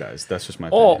standardized. That's just my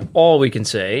opinion. all we can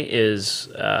say is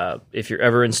if you're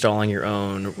ever installing your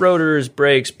own rotors,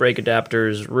 brakes, brake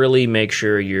adapters, really make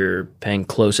sure you're paying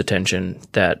close attention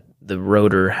that the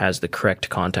rotor has the correct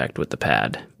contact with the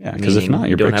pad. Yeah, 'cause if Meaning not, your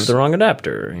you don't brakes- have the wrong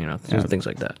adapter. things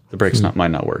like that. The brakes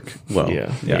might not work well.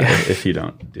 Yeah. If you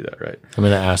don't do that right. I'm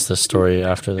going to ask this story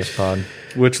after this pod.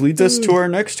 Which leads us to our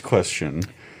next question.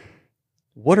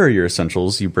 What are your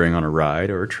essentials you bring on a ride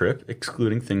or a trip,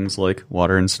 excluding things like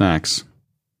water and snacks?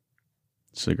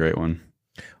 It's a great one.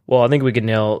 Well, I think we can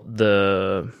nail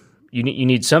the. You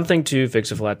need something to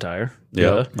fix a flat tire. Yeah,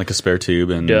 Duh. like a spare tube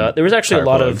and There was actually a tire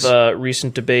lot plugs. of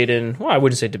recent debate I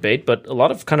wouldn't say debate, but a lot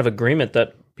of kind of agreement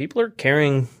that people are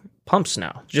carrying pumps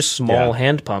now, just small Yeah.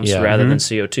 hand pumps Yeah. rather than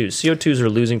CO2s. CO2s are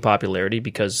losing popularity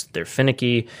because they're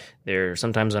finicky, they're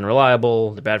sometimes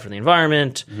unreliable, they're bad for the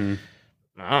environment.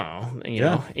 I don't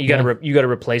know, you got to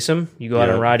replace them. You go out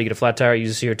on a Yeah. ride, you get a flat tire, you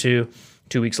use a CO2.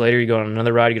 2 weeks later, you go on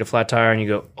another ride, you get a flat tire, and you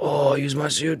go, "Oh, I used my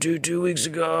CO2 2 weeks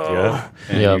ago." Yeah,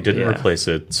 and Yep. you didn't Yeah. replace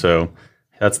it. So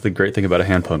that's the great thing about a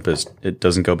hand pump is it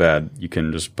doesn't go bad. You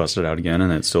can just bust it out again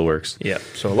and it still works. Yeah.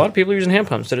 So a lot of people are using hand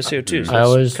pumps instead of CO2. So I that's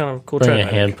always kind of a cool bring trend. a I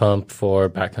think. hand pump for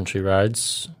backcountry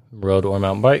rides, road or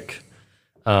mountain bike.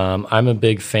 I'm a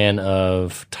big fan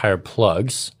of tire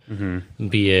plugs,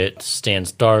 be it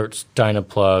Stan's darts, Dyna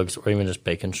plugs, or even just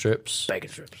bacon strips. Bacon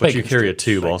strips. But you carry a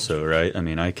tube also, right? I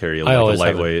mean, I carry like a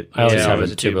lightweight. I always have a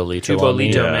always a tube. Tubolito on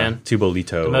me. Tubolito, man.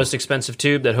 Tubolito. The most expensive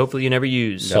tube that hopefully you never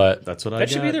use. But, That's what I That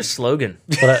should be their slogan,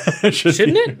 but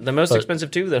shouldn't it? The most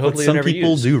expensive tube that But hopefully you some never people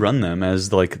use. do run them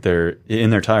as like they're in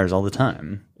their tires all the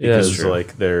time Yeah, that's because true.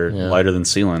 like they're lighter than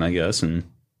sealant, I guess, and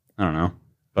I don't know,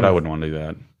 but I wouldn't want to do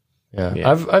that.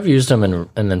 yeah, I've used them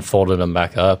and then folded them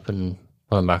back up and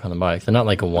put them back on the bike. They're not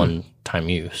like a one-time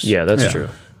use. Yeah, that's Yeah. true.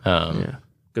 But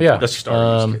Good yeah. point. That's just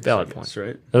our use case, valid I point. guess,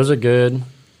 right? Those are good.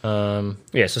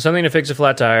 Yeah, so something to fix a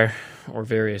flat tire, or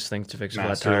various things to fix a flat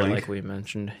Master tire, link. like we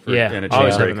mentioned. And a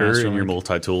always chain have a breaker master and your link.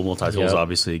 multi-tool. Multi-tool is Yep.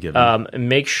 obviously a given.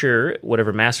 Make sure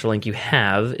whatever master link you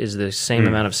have is the same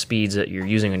amount of speeds that you're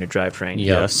using on your drivetrain.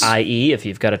 Yes. I.e., if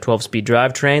you've got a 12-speed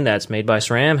drivetrain that's made by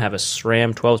SRAM, have a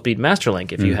SRAM 12-speed master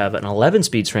link. If you have an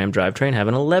 11-speed SRAM drivetrain, have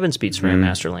an 11-speed SRAM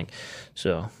master link.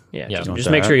 So, just want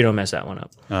make that. sure you don't mess that one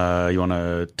up. You want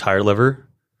a tire lever?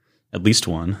 At least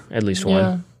one. At least Yeah.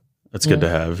 one. That's good to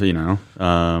have,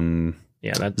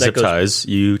 Yeah, that Zip goes, ties.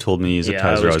 You told me zip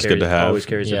ties are always good to have. Always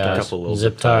carry zip Yeah, ties. couple little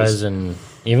zip zip ties. ties and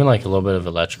even like a little bit of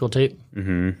electrical tape.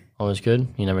 Mm-hmm. Always good.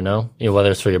 You never know.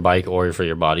 Whether it's for your bike or for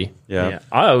your body. Yeah. Yeah,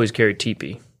 I always carry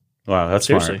TP. Wow, that's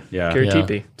Seriously, smart. Yeah. carry Yeah.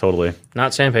 TP. Totally.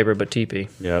 Not sandpaper, but TP.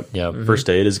 Yep. Yep. First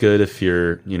aid is good if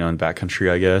you're, in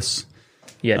backcountry, I guess.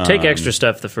 Yeah, take extra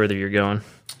stuff the further you're going.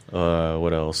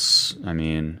 What else? I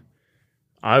mean,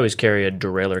 I always carry a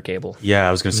derailleur cable, yeah,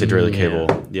 I was going to say derailleur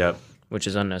cable. Yep. which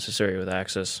is unnecessary with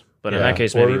Axis. But in Yeah. that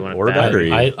case, maybe Or- you want or a battery.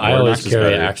 battery. I Or an always Axis carry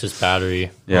battery. an Axis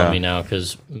battery Yeah. on me now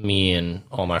because me and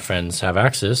all my friends have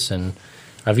Axis, and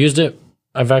I've used it.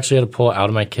 I've actually had to pull it out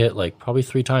of my kit like probably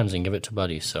 3 times and give it to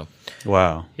buddies. So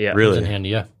Wow. Yeah. it's Really? in handy,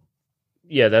 yeah.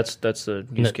 Yeah, that's the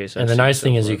use case. And the nice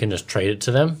thing is you can just trade it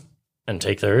to them and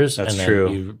take theirs, That's and then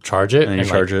true. you charge it, And you like,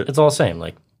 charge it. It's all the same.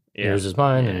 Like Yeah. yours is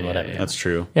mine, Yeah, and yeah, whatever. yeah. That's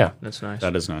true. That's nice.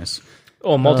 That is nice.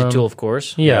 Oh, multi-tool, of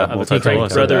course. Yeah, the multi-tool, Crank I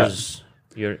said Brothers.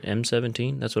 Your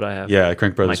M17. That's what I have. Yeah,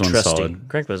 Crank My Brothers one's trusty. solid.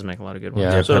 Crank Brothers make a lot of good ones.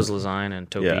 Yeah. So does Lezine and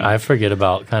Topi. Yeah. I forget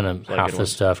about kind of lot of half good the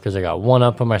ones. stuff because I got one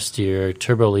up on my steer,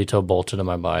 Turbo Lito bolted to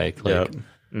my bike. Like,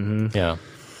 Yep. yeah.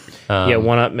 Yeah,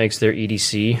 One Up makes their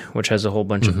EDC, which has a whole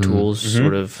bunch Mm-hmm. of tools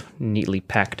sort of neatly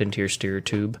packed into your steer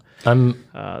tube. I'm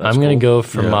That's gonna cool. go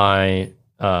for my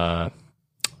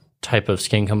type of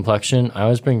skin complexion. I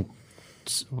always bring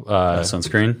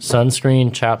Sunscreen. sunscreen,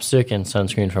 chapstick, and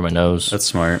sunscreen for my nose. That's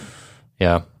smart.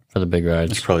 Yeah, for the big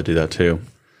rides. Should probably do that too.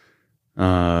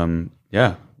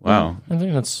 Yeah. Wow. I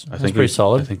think that's I think pretty we,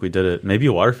 solid. I think we did it. Maybe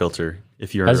a water filter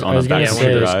if you're I was on a gonna Yeah, backcountry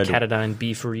one of those ride. Catadyne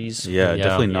B-Freeze. Yeah, Yeah.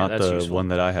 definitely Yeah, not that's the useful. one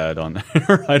that I had on the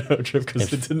Rhino trip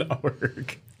because it did not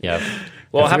work. Yeah.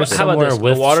 Well, If how you're about somewhere this?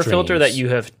 with A water filter streams. that you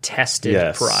have tested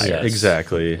Yes, prior. Yes.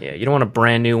 exactly. Yeah, you don't want a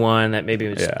brand new one that maybe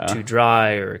was Yeah. too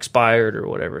dry or expired or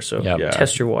whatever. So Yeah. Yeah.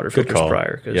 test your water Good filters call.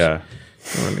 prior because Yeah,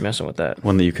 you don't want to be messing with that.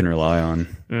 one that you can rely on.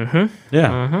 Mm-hmm.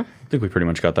 Yeah, I think we pretty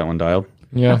much got that one dialed.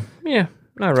 Yeah. Yeah,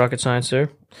 not rocket science there.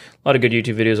 A lot of good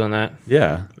YouTube videos on that.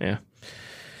 Yeah, Yeah.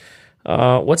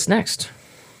 What's next?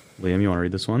 Liam, you want to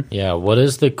read this one? Yeah. What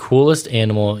is the coolest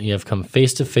animal you have come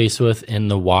face to face with in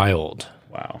the wild?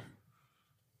 Wow.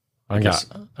 I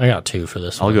got 2 for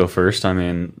this I'll one. go first. I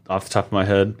mean, off the top of my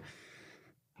head,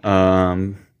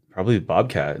 probably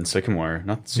Bobcat and Sycamore.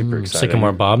 Not super exciting.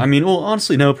 Sycamore Bob? I mean, well,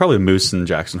 honestly, no, probably Moose and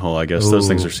Jackson Hole. I guess those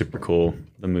things Ooh. are super cool.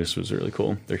 The Moose was really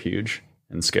cool. They're huge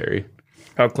and scary.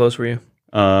 How close were you?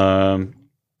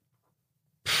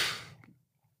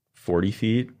 40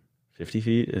 feet, 50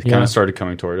 feet. It Yeah. kind of started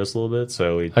coming toward us a little bit.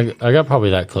 So we, I got probably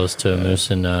that close to a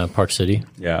moose in Park City.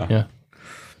 yeah, Yeah.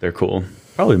 they're cool.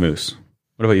 Probably Moose.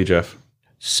 What about you, Jeff?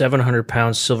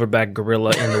 700-pound silverback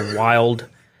gorilla in the wild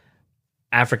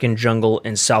African jungle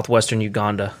in southwestern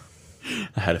Uganda.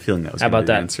 I had a feeling that was How going to about be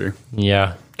the that? answer.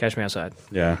 Yeah. Catch me outside.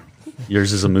 Yeah.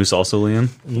 Yours is a moose also, Liam?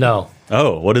 No.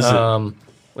 Oh, what is it?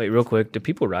 Wait, real quick. Do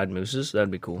people ride mooses? That'd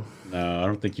be cool. No, I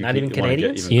don't think you Not can, even wanna get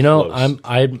Canadians? even You know, close.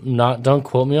 I'm not. Don't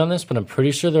quote me on this, but I'm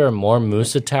pretty sure there are more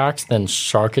moose attacks than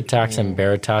shark attacks and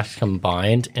bear attacks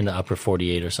combined in the upper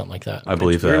 48 or something like that. I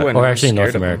believe Weird that. when Or I'm actually scared North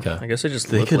of them. America. I guess they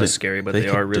just look less scary, but they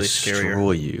could are really destroy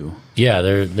scarier. you. Yeah,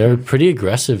 they're pretty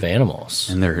aggressive animals.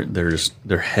 And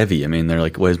they're heavy. I mean, they're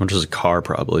like weigh as much as a car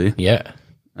probably, Yeah,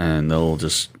 and they'll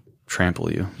just trample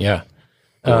you. yeah.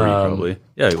 Gore you probably.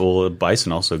 Yeah, well,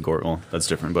 bison also gore. Well, that's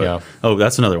different, but Yeah. oh,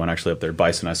 that's another one actually up there.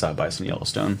 Bison. I saw bison in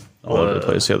Yellowstone all over the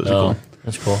place. Yeah, those are Oh, cool.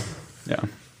 that's cool. Yeah.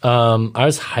 I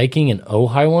was hiking in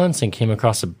Ojai once and came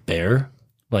across a bear,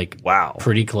 like Wow.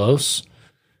 pretty close.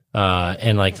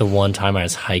 And like the one time I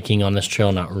was hiking on this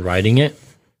trail, not riding it.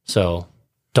 So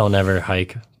don't ever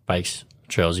hike bikes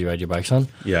trails you ride your bikes on.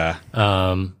 Yeah.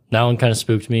 That one kind of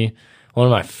spooked me. One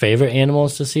of my favorite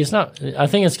animals to see. It's not. I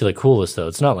think it's the coolest though.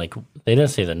 It's not like they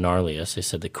didn't say the gnarliest. They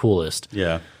said the coolest.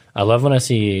 Yeah. I love when I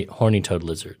see horny toad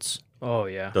lizards Oh,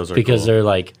 yeah. Those are because cool. they're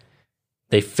like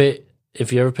they fit.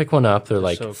 If you ever pick one up, they're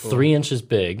like so cool. 3 inches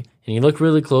big, and you look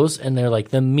really close, and they're like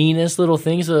the meanest little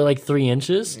things. They're like 3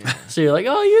 inches. So you're like,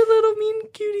 oh, you little mean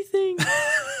cutie thing.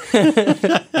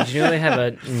 Did you know they have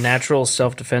a natural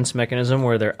self-defense mechanism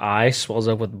where their eye swells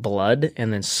up with blood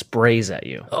and then sprays at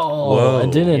you? Oh, I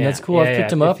didn't. Yeah, That's cool. yeah, I've picked yeah.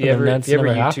 them up, If you and ever, then that's if you ever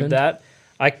never YouTube happened. that,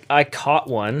 I caught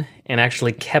one and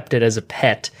actually kept it as a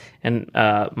pet. And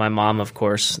my mom, of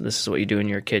course, this is what you do when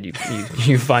you're a kid.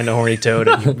 You find a horny toad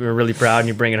and you're really proud and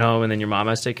you bring it home, and then your mom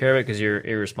has to take care of it because you're an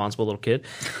irresponsible little kid.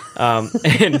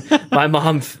 And my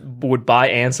mom would buy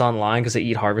ants online because they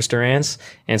eat harvester ants.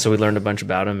 And so we learned a bunch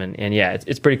about them. And yeah,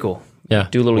 it's pretty cool. Yeah.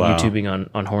 Do a little Wow. YouTubing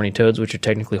on horny toads, which are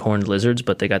technically horned lizards,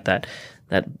 but they got that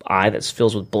eye that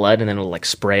fills with blood and then it'll like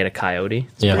spray at a coyote.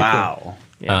 It's Yeah. pretty cool. Wow.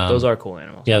 Yeah, those are cool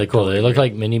animals. Yeah, they're cool. They look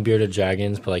like mini bearded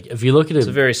dragons, but like if you look at It's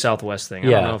a it, very Southwest thing. I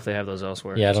Yeah. don't know if they have those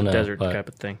elsewhere. Yeah, I It's don't a know, desert but- type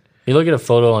of thing. you look at a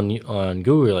photo on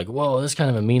Google, you're like, whoa, this is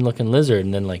kind of a mean looking lizard,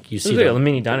 and then like you see It's like a the,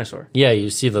 mini dinosaur. yeah, you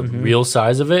see the real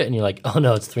size of it, and you're like, oh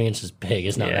no, it's 3 inches big.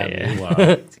 It's not Yeah, that yeah. big. Wow.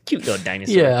 It's a cute little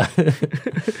dinosaur. Yeah.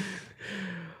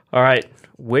 All right.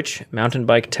 Which mountain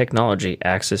bike technology,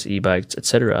 Axis, e-bikes,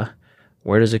 etc.,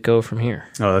 where does it go from here?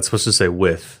 Oh, that's supposed to say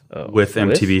with with?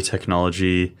 MTB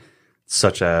technology,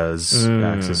 such as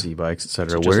Axis e-bikes, etc.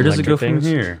 Such as Where does it electric go from things?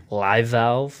 here? Live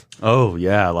valve, Oh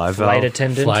yeah, live flight valve.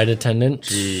 attendant. Flight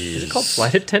attendant. Is it called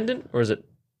flight attendant, or is it?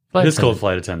 Flight It's called attendant.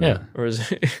 flight attendant. Yeah. Or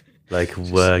is it? Like, I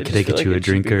could I just get feel like you a it should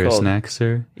drink be or a called- snack,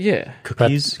 sir? Yeah.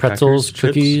 Cookies, pretzels, crackers,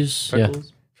 cookies,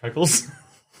 chips, freckles,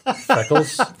 freckles,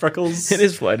 Freckles. freckles. It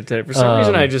is flight attendant. For some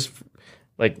reason, I just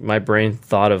like my brain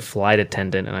thought of flight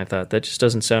attendant, and I thought that just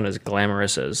doesn't sound as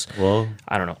glamorous as Well,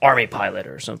 I don't know, army pilot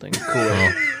or something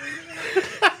cool.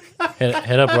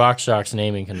 hit up Rock Shock's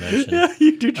naming convention.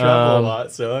 you do travel a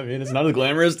lot, so I mean, it's not as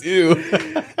glamorous to you.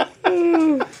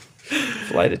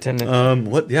 Flight attendant.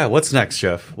 What's next,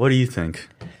 Jeff? What do you think?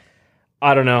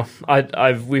 I don't know.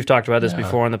 We've talked about this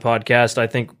before on the podcast. I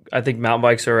think mountain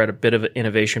bikes are at a bit of an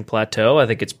innovation plateau. I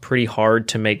think it's pretty hard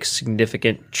to make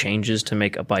significant changes to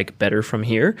make a bike better from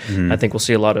here. I think we'll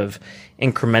see a lot of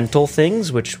incremental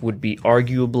things, which would be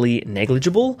arguably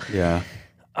negligible. Yeah.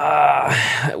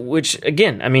 Which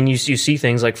again, I mean, you see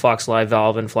things like Fox Live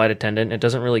Valve and Flight Attendant. It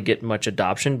doesn't really get much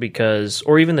adoption because,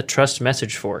 or even the Trust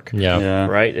Message fork. Yeah.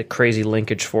 Right, a crazy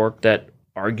linkage fork that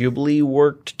arguably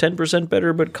worked 10%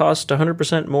 better but cost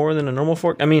 100% more than a normal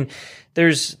fork. I mean,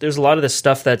 there's a lot of this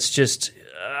stuff that's just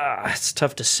it's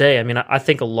tough to say. I mean, I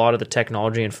think a lot of the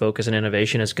technology and focus and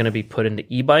innovation is going to be put into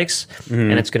e-bikes,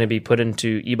 and it's going to be put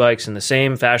into e-bikes in the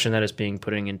same fashion that it's being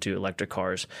put into electric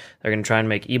cars. They're going to try and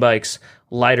make e-bikes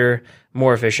lighter,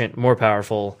 more efficient, more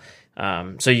powerful.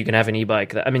 So you can have an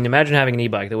e-bike that, I mean, imagine having an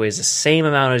e-bike that weighs the same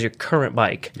amount as your current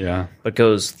bike, Yeah. but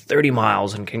goes 30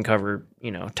 miles and can cover,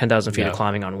 10,000 feet of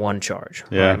climbing on one charge.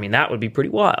 Yeah. Right? I mean, that would be pretty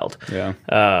wild. Yeah.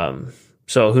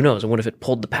 So who knows? And what if it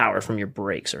pulled the power from your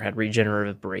brakes or had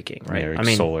regenerative braking, right? Or I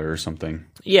mean, solar or something.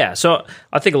 yeah. So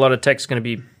I think a lot of tech's going to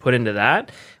be put into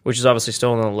that, which is obviously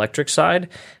still on the electric side.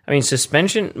 I mean,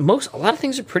 suspension, a lot of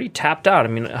things are pretty tapped out. I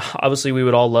mean, obviously we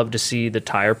would all love to see the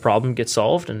tire problem get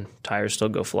solved and tires still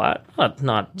go flat. It's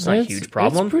not a huge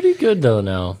problem. It's pretty good though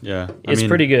now. Yeah. It's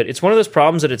pretty good. It's one of those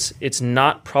problems that it's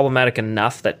not problematic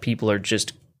enough that people are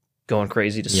just going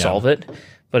crazy to solve it.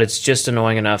 But it's just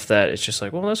annoying enough that it's just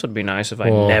like, well, this would be nice if I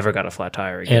never got a flat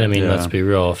tire again. And I mean, Yeah. let's be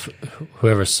real. If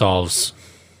whoever solves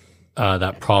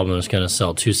that problem is going to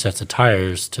sell 2 sets of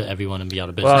tires to everyone and be out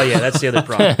of business. Well, yeah, that's the other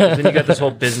problem. Then you got this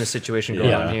whole business situation going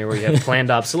Yeah. on here where you have planned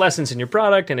obsolescence in your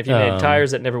product, and if you made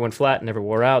tires that never went flat and never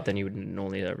wore out, then you would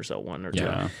only ever sell one or two.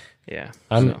 Yeah. Yeah.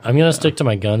 I'm going to stick to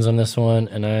my guns on this one,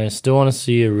 and I still want to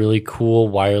see a really cool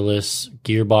wireless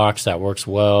gearbox that works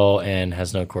well and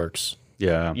has no quirks.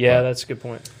 Yeah. Yeah, that's a good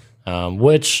point.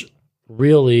 Which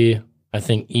really, I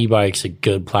think e-bike's a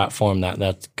good platform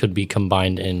that could be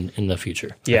combined in the future.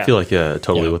 Yeah. I feel like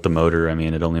totally Yeah. with the motor. I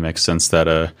mean, it only makes sense that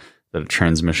a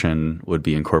transmission would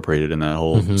be incorporated in that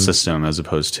whole system as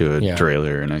opposed to a Yeah.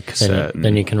 derailleur and a cassette.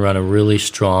 Then you can run a really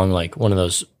strong, like one of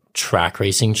those track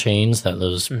racing chains that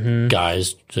those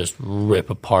guys just rip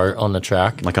apart on the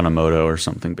track. like on a moto or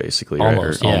something, basically,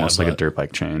 Almost, right? Or yeah, almost like a but- dirt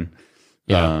bike chain.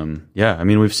 Yeah. Yeah. I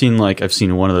mean, I've seen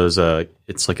one of those.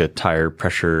 It's like a tire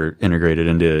pressure integrated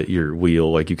into your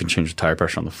wheel. Like you can change the tire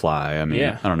pressure on the fly. I mean,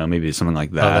 Yeah. I don't know, maybe something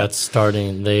like Oh, that. that's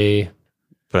starting.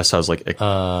 But that sounds like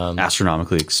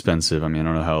astronomically expensive. I mean, I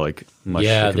don't know how much.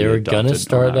 Yeah, it can they be were adopted gonna on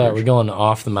start that. average. We're going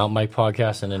off the mountain bike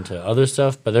podcast and into other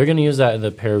stuff, but they're gonna use that in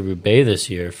the Paris-Roubaix this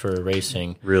year for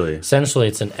racing. Really? Essentially,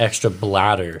 it's an extra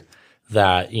bladder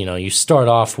that you start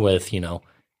off with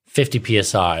 50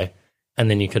 psi, and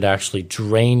then you could actually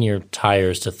drain your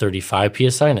tires to 35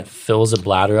 psi, and it fills the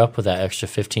bladder up with that extra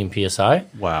 15 psi.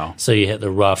 Wow. So you hit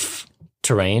the rough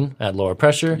terrain at lower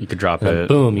pressure. You could drop and then it.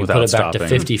 boom, you without put it back to stopping.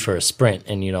 50 for a sprint,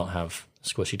 and you don't have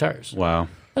squishy tires. Wow.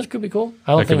 That could be cool.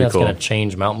 I don't That could think be that's cool. going to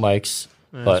change mountain bikes,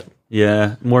 but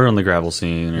Yeah, more on the gravel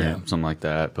scene or Yeah. something like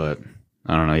that. But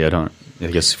I don't know. Yeah,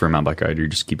 I guess for a mountain bike rider, you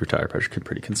just keep your tire pressure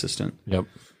pretty consistent. yep.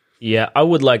 Yeah, I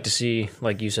would like to see,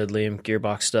 like you said, Liam,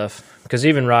 gearbox stuff. Because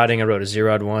even riding, I rode a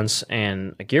Zerod once,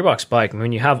 and a gearbox bike,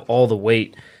 when you have all the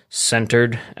weight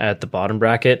centered at the bottom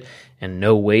bracket and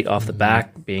no weight off the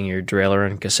back, being your derailleur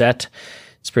and cassette,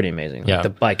 it's pretty amazing. Yeah. Like, the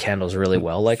bike handles really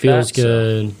well like Feels that.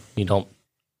 good. You don't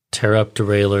tear up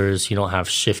derailleurs. You don't have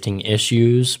shifting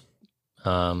issues.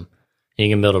 You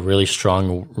can build a really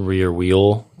strong rear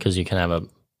wheel because you can have a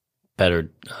better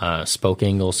spoke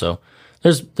angle. So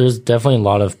there's definitely a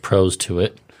lot of pros to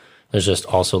it. There's just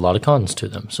also a lot of cons to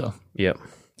them. So Yep.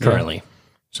 currently,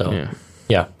 so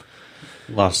yeah.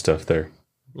 A lot of stuff there.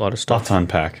 A lot of Lot stuff. to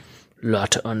unpack.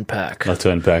 Lot to unpack. Lot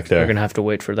to unpack We're there. going to have to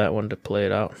wait for that one to play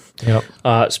it out.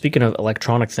 Yep. Speaking of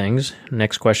electronic things,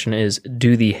 next question is,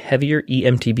 do the heavier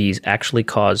EMTBs actually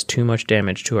cause too much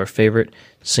damage to our favorite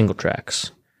single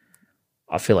tracks?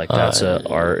 I feel like that's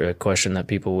a question that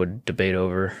people would debate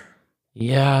over.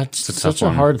 Yeah, it's a tough such a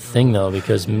one. hard thing though,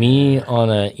 because me on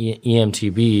a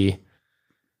EMTB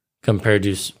compared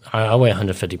to I weigh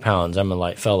 150 pounds. I'm a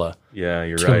light fella. Yeah,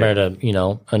 you're Compared right.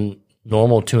 to a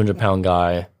normal 200-pound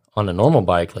guy on a normal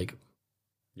bike, like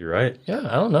You're right. yeah,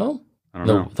 I don't know. I don't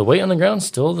know. The weight on the ground's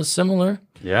still similar.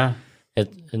 Yeah.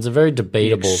 It's a very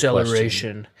debatable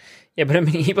Acceleration. Yeah, but I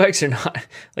mean, e-bikes are not,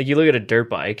 like, you look at a dirt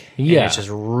bike, and Yeah. it's just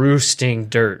roosting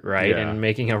dirt, right? Yeah. And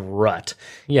making a rut.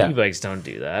 Yeah. E-bikes don't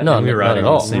do that. No, We were not riding at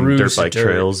on all. the same Roost dirt bike dirt.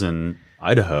 trails in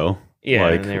Idaho. Yeah,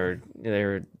 Like, and they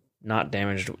were not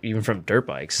damaged even from dirt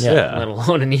bikes. Yeah. Let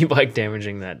alone an e-bike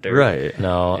damaging that dirt. right.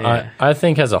 No, Yeah. I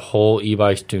think as a whole,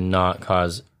 e-bikes do not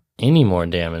cause any more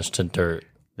damage to dirt.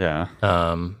 Yeah.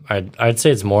 I'd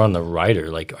say it's more on the rider.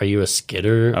 Like, are you a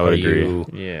skidder? I would are agree. you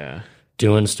Yeah.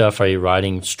 doing stuff? Are you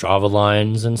riding Strava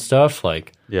lines and stuff?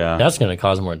 Like, Yeah. that's going to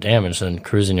cause more damage than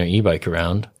cruising your e-bike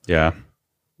around. Yeah.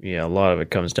 Yeah, a lot of it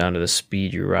comes down to the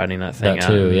speed you're riding that thing That at.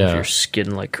 too, and yeah. If you're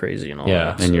skidding like crazy and all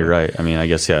Yeah. that. And you're right. I mean, I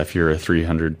guess, yeah, if you're a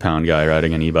 300-pound guy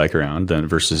riding an e-bike around, then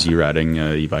versus you riding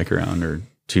an e-bike around or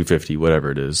 250,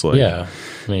 whatever it is, like, Yeah,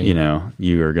 I mean,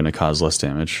 you are going to cause less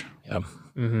damage. yeah.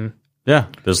 Yeah.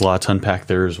 There's a lot to unpack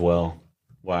there as well.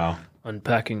 Wow.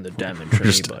 Unpacking the damage from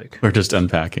an e-bike. We're just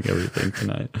unpacking everything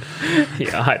tonight.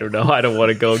 Yeah, I don't know. I don't want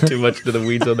to go too much to the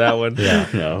weeds on that one. Yeah.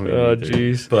 No, me Oh, neither.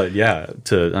 jeez. But yeah,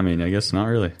 I guess not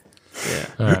really.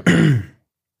 All right.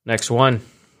 Next one.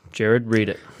 Jared, read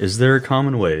it. Is there a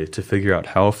common way to figure out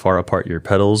how far apart your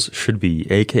pedals should be,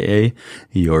 aka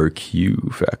your Q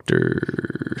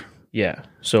factor? Yeah.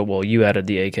 So, well, you added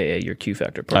the AKA, your Q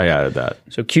factor part. I added that.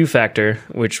 So Q factor,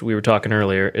 which we were talking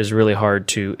earlier, is really hard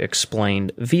to explain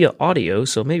via audio.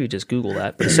 So maybe just Google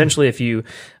that. But essentially, if you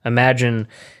imagine,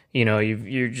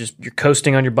 you're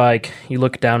coasting on your bike, you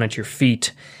look down at your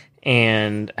feet,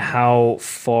 and how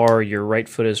far your right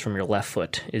foot is from your left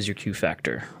foot is your Q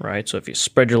factor, right? So if you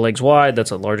spread your legs wide,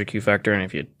 that's a larger Q factor, and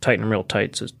if you tighten them real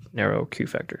tight, it's a narrow Q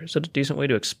factor. Is that a decent way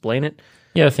to explain it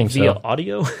Yeah, I think via so.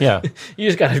 audio? Yeah. You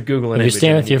just got to Google an If you image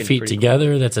stand and with your you can feet pretty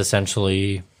together, that's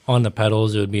essentially on the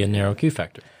pedals. It would be a narrow Q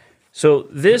factor. So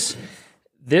this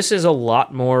is a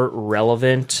lot more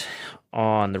relevant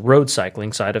on the road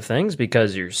cycling side of things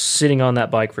because you're sitting on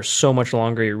that bike for so much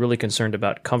longer. You're really concerned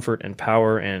about comfort and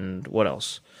power and what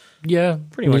else? Yeah,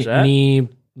 Pretty much that. knee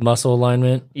muscle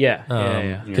alignment. Yeah,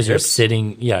 yeah. Because you're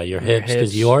sitting, your hips, because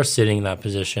hips. you are sitting in that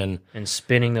position. And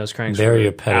spinning those cranks Very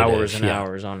for repetitive, hours and yeah.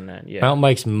 hours on that. Yeah. Mountain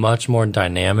bike's much more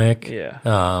dynamic.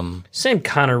 Yeah. Same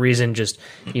kind of reason, just,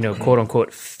 quote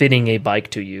unquote, fitting a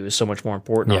bike to you is so much more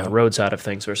important on Yeah. the road side of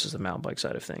things versus the mountain bike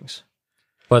side of things.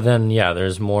 But then,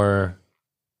 there's more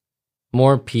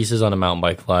pieces on a mountain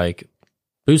bike, like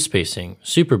boost spacing,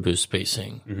 super boost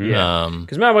spacing. Yeah.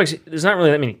 Because mountain bikes, there's not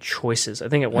really that many choices. I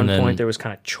think at one And then- point there was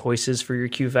kind of choices for your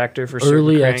Q factor for certain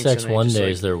Early cranks, and they XX1 just,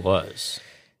 days, there was.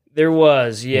 There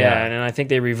was, Yeah. and I think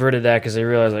they reverted that because they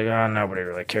realized, nobody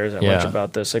really cares that much Yeah.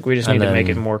 about this. Like, we just And need to make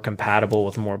then- it more compatible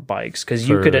with more bikes. Because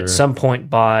you could at For- some point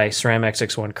buy SRAM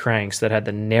XX1 cranks that had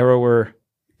the narrower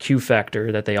Q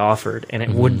factor that they offered, and it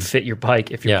wouldn't fit your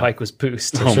bike if your Yeah. bike was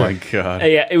boost. Oh my god!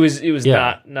 Yeah, it was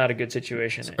Yeah. not a good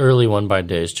situation. Early 1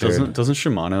 days, Jared. Doesn't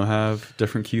Shimano have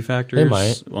different Q factors? They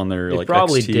might. on their They like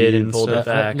probably XT did and pulled it stuff?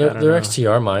 back. I Their don't know.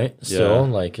 XTR might still,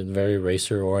 Yeah. like very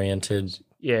racer oriented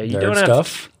Yeah, you nerd don't have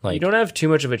stuff. you Like, don't have too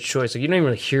much of a choice. Like, you don't even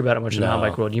really hear about it much in the No.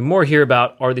 mountain bike world. You more hear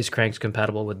about, are these cranks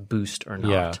compatible with boost or not?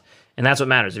 Yeah. And that's what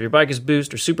matters. If your bike is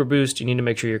boost or super boost, you need to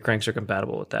make sure your cranks are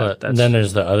compatible with that. but That's then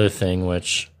there's the other thing,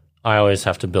 which I always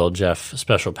have to build Jeff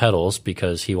special pedals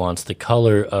because he wants the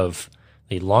color of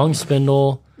the long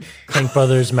spindle Crank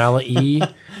Brothers Mallet E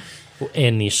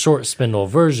in the short spindle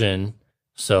version.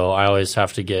 So I always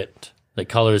have to get the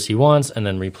colors he wants, and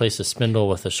then replace the spindle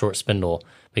with a short spindle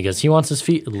because he wants his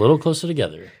feet a little closer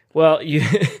together. Well,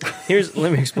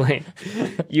 let me explain.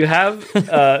 You have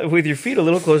with your feet a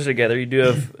little closer together, you do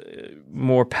have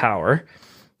more power.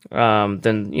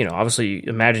 Then obviously,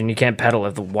 imagine you can't pedal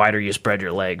if the wider you spread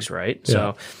your legs, right?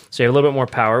 Yeah. So you have a little bit more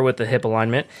power with the hip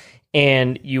alignment,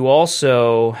 and you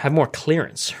also have more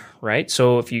clearance, right?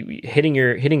 So if you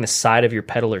hitting the side of your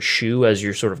pedal or shoe as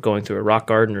you're sort of going through a rock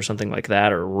garden or something like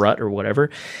that, or a rut or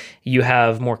whatever, you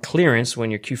have more clearance when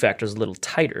your Q factor is a little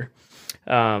tighter.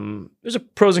 There's a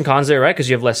pros and cons there, right? Because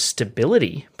you have less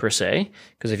stability per se.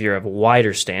 Because if you have a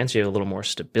wider stance, you have a little more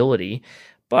stability.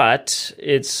 But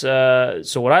it's so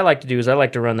what I like to do is I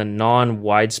like to run the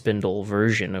non-wide spindle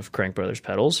version of Crank Brothers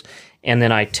pedals, and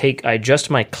then I adjust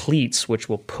my cleats, which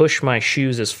will push my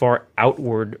shoes as far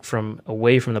outward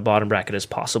away from the bottom bracket as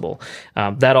possible.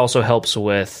 That also helps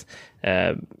with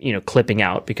clipping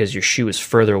out because your shoe is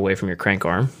further away from your crank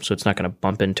arm, so it's not going to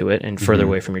bump into it, and further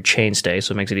away from your chainstay,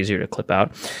 so it makes it easier to clip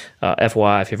out.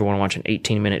 FYI, if you ever want to watch an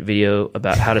 18-minute video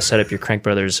about how to set up your Crank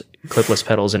Brothers clipless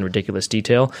pedals in ridiculous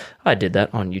detail, I did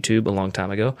that on YouTube a long time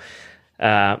ago.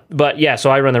 But yeah, so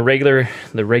I run the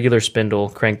regular spindle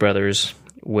Crank Brothers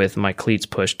with my cleats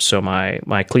pushed, so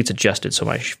my cleats adjusted so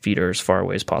my feet are as far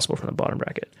away as possible from the bottom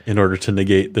bracket. In order to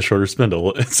negate the shorter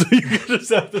spindle. So you can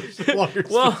just have the longer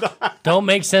spindle. Don't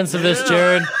make sense of this,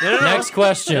 Jared. Next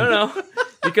question. No.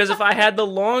 Because if I had the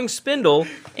long spindle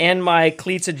and my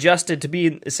cleats adjusted to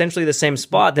be essentially the same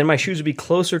spot, then my shoes would be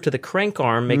closer to the crank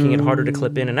arm, making it harder to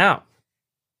clip in and out.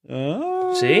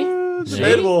 See?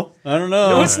 Debatable. I don't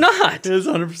know. No, it's not. It is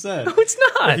 100%. No, it's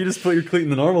not. If you just put your cleat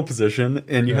in the normal position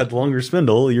and you had the longer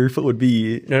spindle, your foot would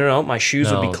be... No. My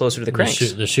shoes would be closer to the cranks.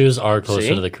 The shoes are closer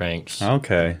See? to the cranks.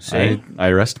 Okay. See?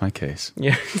 I rest my case.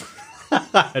 Yeah.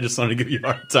 I just wanted to give you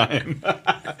a hard time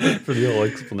for the whole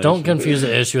explanation. Don't confuse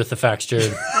the issue with the facts,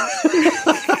 Jared.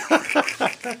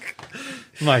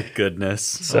 My goodness.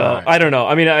 So I don't know.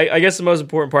 I mean, I guess the most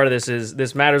important part of this is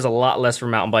this matters a lot less for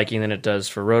mountain biking than it does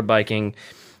for road biking.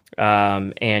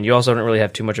 And you also don't really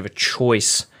have too much of a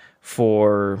choice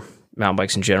for mountain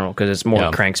bikes in general because it's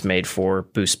more cranks made for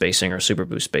boost spacing or super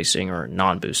boost spacing or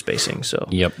non-boost spacing. So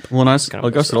yep. Well, I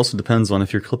guess it also depends on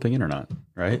if you're clipping in or not,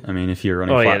 right? I mean, if you're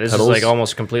running flat this pedals, is like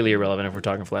almost completely irrelevant if we're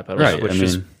talking flat pedals, Right, which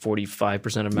is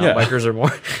 45% of mountain bikers or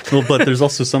more. Well, but there's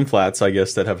also some flats, I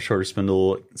guess, that have a shorter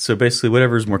spindle. So basically,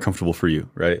 whatever is more comfortable for you,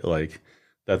 right? Like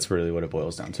that's really what it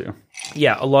boils down to.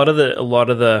 Yeah, a lot of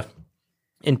the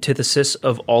antithesis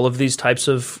of all of these types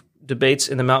of debates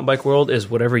in the mountain bike world is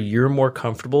whatever you're more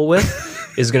comfortable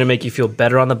with is going to make you feel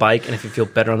better on the bike, and if you feel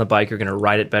better on the bike, you're going to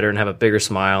ride it better and have a bigger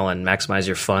smile and maximize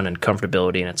your fun and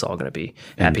comfortability, and it's all going to be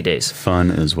happy days.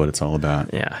 Fun is what it's all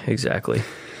about. Yeah, exactly.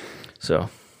 So,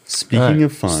 speaking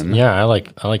of fun, I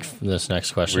like this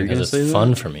next question because it's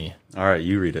fun for me. All right,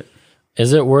 you read it.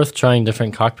 Is it worth trying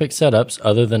different cockpit setups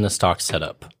other than a stock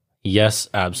setup? Yes,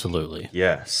 absolutely.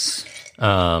 Yes.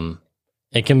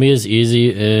 It can be as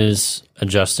easy as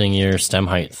adjusting your stem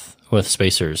height with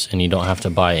spacers, and you don't have to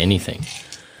buy anything.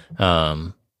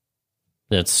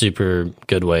 That's super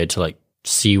good way to like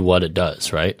see what it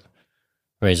does, right?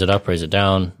 Raise it up, raise it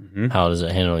down. Mm-hmm. How does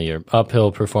it handle your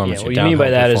uphill performance? Yeah, what you mean by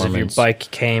that is if your bike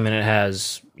came and it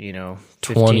has 20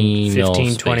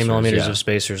 millimeters of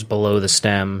spacers below the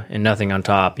stem and nothing on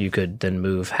top, you could then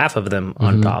move half of them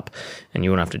on top, and you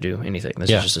won't have to do anything. This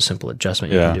is just a simple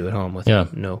adjustment you can do at home with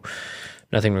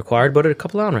nothing required but a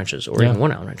couple Allen wrenches or even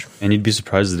one Allen wrench. And you'd be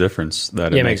surprised the difference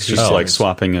that it makes just like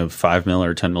swapping a 5 mil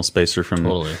or 10 mil spacer from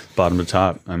bottom to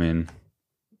top. I mean,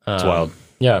 it's wild.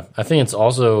 Yeah, I think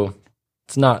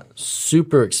it's not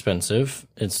super expensive.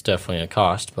 It's definitely a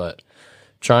cost, but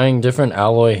trying different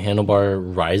alloy handlebar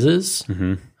rises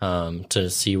to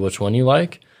see which one you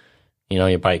like.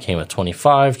 Your bike came with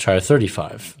 25, try a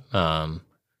 35. And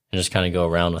just kind of go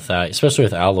around with that, especially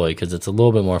with alloy because it's a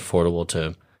little bit more affordable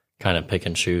to kind of pick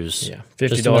and choose. Yeah,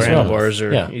 $50 handlebars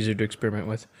are easier to experiment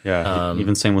with. Yeah,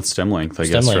 even same with stem length, I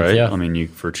guess, right? Yeah. I mean,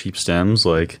 for cheap stems,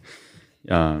 like,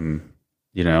 going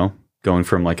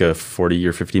from like a 40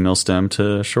 or 50 mil stem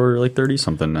to shorter, like 30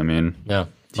 something. I mean,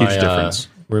 huge difference.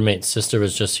 Roommate's sister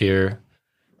was just here,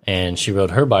 and she rode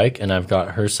her bike, and I've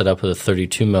got her set up with a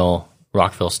 32 mil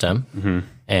Rockville stem,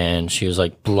 and she was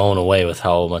like blown away with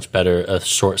how much better a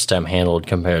short stem handled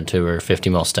compared to her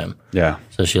 50 mil stem. Yeah.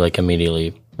 So she like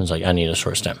immediately was like, I need a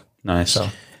short stem. Nice. So,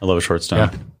 I love a short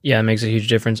stem. Yeah, it makes a huge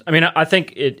difference. I mean, I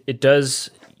think it does,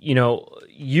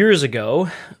 years ago,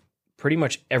 pretty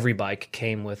much every bike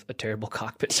came with a terrible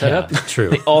cockpit setup. True.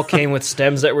 They all came with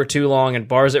stems that were too long and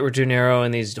bars that were too narrow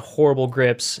and these horrible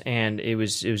grips, and it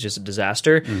was just a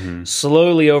disaster.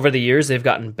 Slowly over the years, they've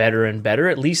gotten better and better,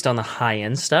 at least on the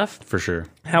high-end stuff. For sure.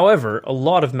 However, a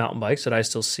lot of mountain bikes that I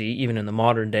still see, even in the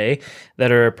modern day,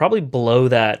 that are probably below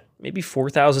that maybe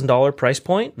 $4,000 price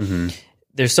point,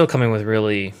 they're still coming with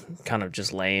really kind of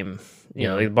just lame. You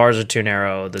know, the bars are too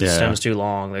narrow, the stem's too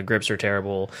long, the grips are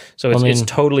terrible. So it's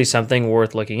totally something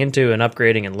worth looking into and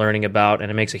upgrading and learning about,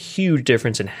 and it makes a huge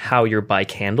difference in how your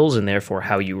bike handles and therefore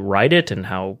how you ride it and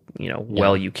how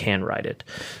well you can ride it.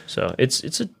 So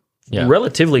it's a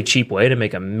relatively cheap way to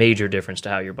make a major difference to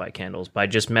how your bike handles by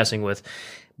just messing with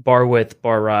bar width,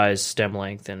 bar rise, stem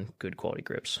length, and good quality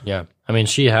grips. Yeah. I mean,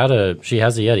 she has a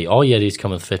Yeti. All Yetis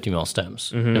come with 50 mil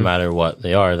stems, no matter what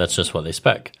they are. That's just what they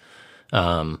spec.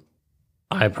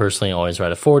 I personally always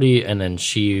ride a 40, and then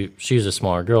she's a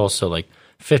smaller girl, so like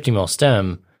 50 mil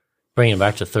stem, bringing it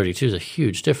back to 32 is a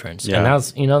huge difference. Yeah. And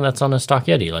that's on a stock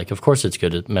Yeti. Like, of course, it's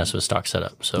good to mess with stock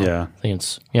setup. So I think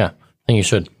I think you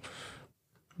should.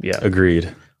 Yeah,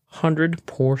 agreed,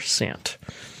 100%.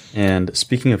 And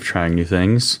speaking of trying new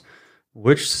things,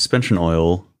 which suspension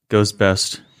oil goes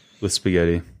best with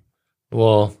spaghetti?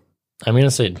 Well, I'm gonna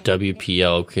say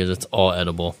WPL because it's all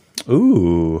edible.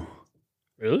 Ooh,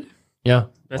 really? Yeah,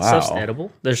 that stuff's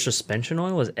edible. Their suspension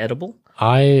oil is edible.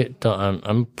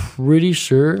 I'm pretty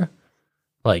sure,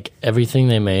 like everything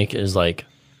they make is like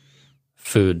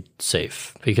food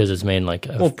safe because it's made like.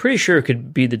 Pretty sure it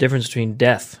could be the difference between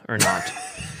death or not.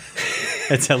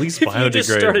 It's at least biodegradable. You just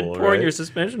started pouring right? your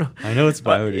suspension oil. I know it's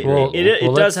biodegradable.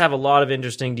 It does have a lot of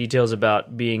interesting details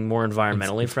about being more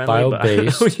environmentally friendly. But I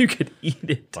don't know you could eat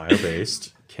it.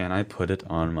 Bio-based. Can I put it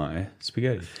on my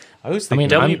spaghetti? I was thinking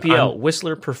WPL,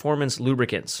 Whistler Performance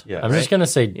Lubricants. Yeah, I'm just going to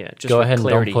say go ahead and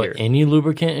don't put any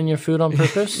lubricant in your food on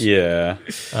purpose. Yeah.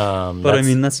 But I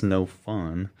mean, that's no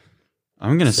fun.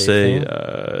 I'm going to say,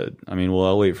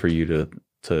 I'll wait for you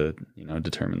to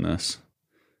determine this.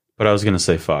 But I was going to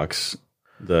say Fox.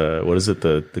 What is it?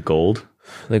 The gold?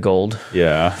 The gold.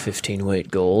 Yeah. 15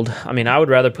 weight gold. I mean, I would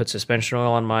rather put suspension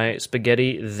oil on my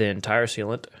spaghetti than tire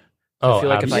sealant. I feel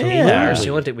like absolutely. if I ate tire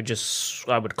sealant,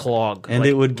 I would clog. And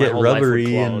it would get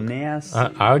rubbery and nasty.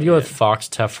 I would go with Fox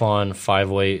Teflon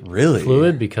 5-weight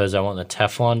fluid because I want the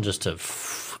Teflon just to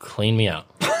clean me out.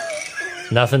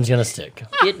 Nothing's going to stick.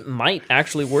 It might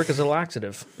actually work as a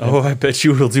laxative. Oh, I bet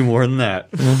you it'll do more than that.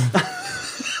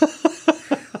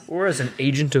 Or as an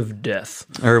agent of death.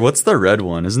 Or what's the red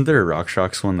one? Isn't there a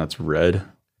RockShox one that's red?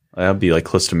 That'd be like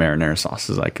close to marinara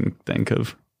sauces I can think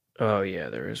of. Oh, yeah,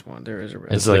 there is one. There is a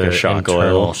red. It's like a shock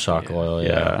oil. Shock oil,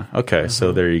 yeah. Okay,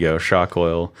 so there you go. Shock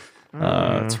oil.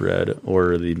 It's red.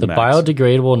 Or the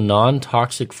biodegradable,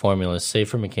 non-toxic formula is safe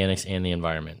for mechanics and the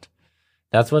environment.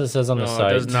 That's what it says on the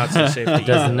site. It does not say safe to eat. It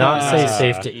does not say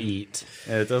safe to eat.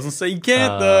 It doesn't say you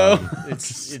can't, though. It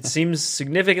seems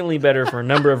significantly better for a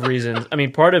number of reasons. I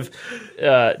mean, part of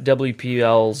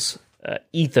WPL's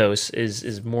ethos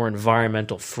is more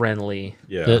environmental friendly.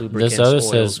 Yeah. This other oils,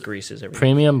 says greases, everything.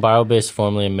 Premium bio-based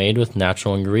formula made with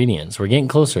natural ingredients. We're getting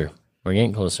closer.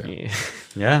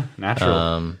 Yeah,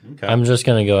 natural. Okay. I'm just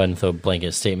going to go ahead and throw a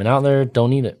blanket statement out there.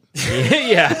 Don't eat it.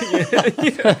 Yeah.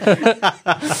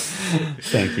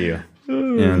 Thank you.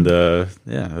 And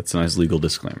that's a nice legal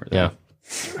disclaimer there. Yeah.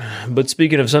 But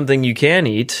speaking of something you can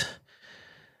eat,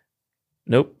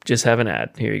 nope, just have an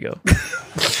ad. Here you go.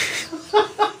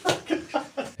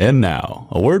 And now,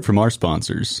 a word from our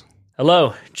sponsors.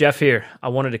 Hello, Jeff here. I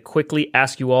wanted to quickly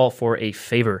ask you all for a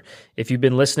favor. If you've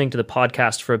been listening to the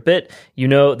podcast for a bit, you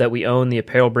know that we own the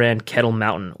apparel brand Kettle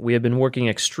Mountain. We have been working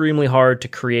extremely hard to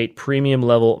create premium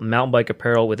level mountain bike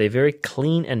apparel with a very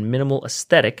clean and minimal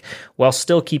aesthetic while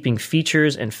still keeping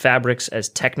features and fabrics as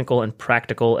technical and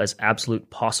practical as absolute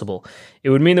possible.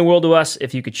 It would mean the world to us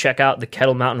if you could check out the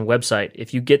Kettle Mountain website.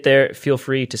 If you get there, feel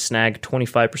free to snag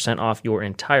 25% off your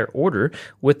entire order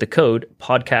with the code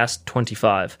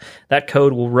podcast25. That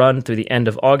code will run through the end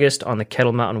of August on the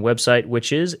Kettle Mountain website,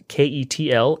 which is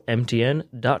ketlmtn.com.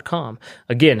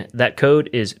 Again, that code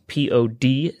is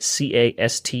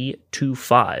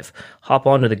PODCAST25. Hop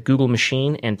onto the Google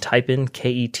machine and type in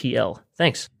KETL.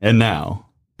 Thanks. And now,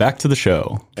 back to the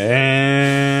show.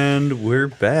 And we're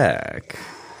back.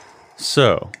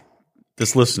 So,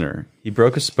 this listener, he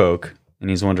broke a spoke, and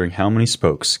he's wondering how many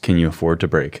spokes can you afford to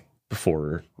break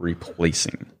before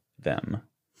replacing them?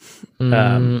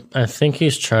 I think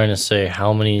he's trying to say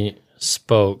how many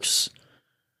spokes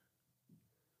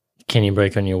can you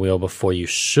break on your wheel before you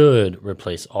should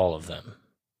replace all of them.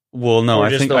 Well, no, or I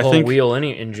just think the whole I think wheel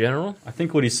in general. I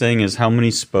think what he's saying is how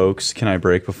many spokes can I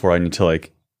break before I need to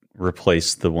like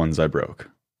replace the ones I broke.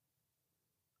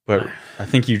 But I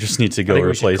think you just need to go I think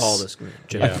we should replace. call this,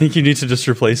 Jim. I think you need to just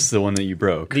replace the one that you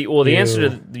broke. The answer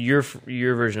to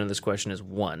your version of this question is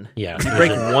one. Yeah.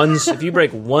 If you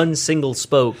break one single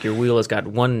spoke, your wheel has got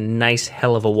one nice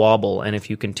hell of a wobble, and if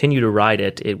you continue to ride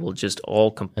it, it will just all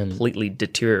completely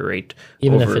deteriorate.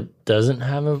 Even if it doesn't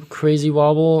have a crazy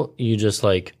wobble, you just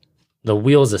like the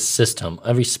wheel is a system.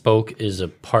 Every spoke is a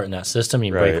part in that system.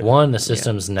 You break one, the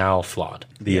system's now flawed.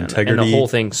 The and integrity, the whole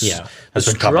thing, has the been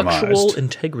structural compromised.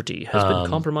 integrity has been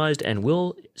compromised and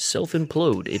will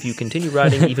self-implode if you continue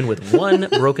riding even with one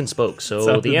broken spoke.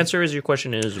 So the answer is your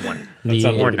question is one.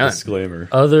 Or none. disclaimer.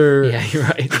 Other Yeah, you're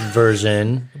right.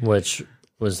 version, which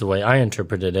was the way I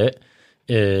interpreted it,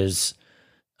 is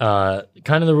kind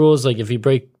of the rules like if you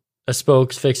break a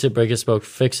spoke, fix it, break a spoke,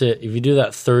 fix it. If you do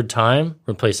that third time,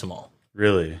 replace them all.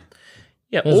 Really?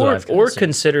 Yeah, That's what I've kinda seen.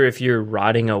 consider if you're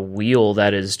riding a wheel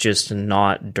that is just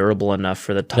not durable enough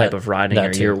for the type of riding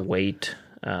or your weight.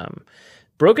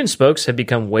 Broken spokes have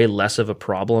become way less of a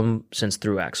problem since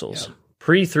through axles.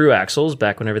 Pre-through axles,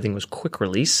 back when everything was quick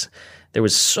release, there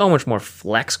was so much more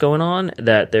flex going on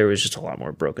that there was just a lot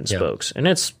more broken spokes. And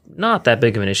it's not that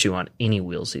big of an issue on any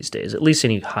wheels these days, at least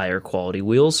any higher quality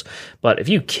wheels. But if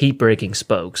you keep breaking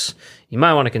spokes, you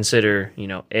might want to consider,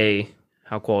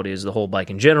 how quality is the whole bike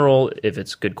in general. If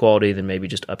it's good quality, then maybe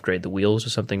just upgrade the wheels to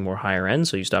something more higher end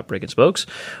so you stop breaking spokes.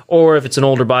 Or if it's an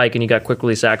older bike and you got quick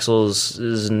release axles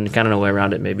and kind of no way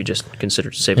around it, maybe just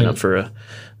consider saving up for a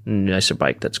nicer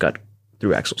bike that's got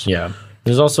through axles. Yeah.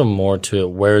 There's also more to it.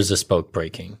 Where is the spoke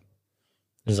breaking?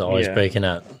 Is it always breaking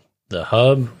at the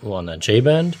hub on that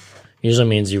J-bend? Usually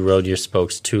means you rode your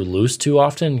spokes too loose too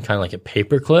often, kind of like a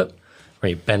paper clip, where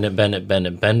you bend it, and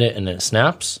then it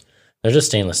snaps. They're just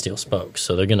stainless steel spokes,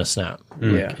 so they're going to snap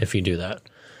if you do that.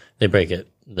 They break it.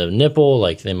 The nipple,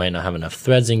 like they might not have enough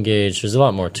threads engaged. There's a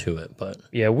lot more to it, but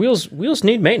yeah, wheels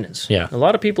need maintenance. Yeah, a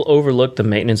lot of people overlook the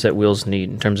maintenance that wheels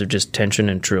need in terms of just tension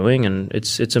and truing, and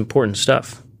it's important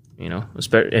stuff.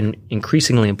 And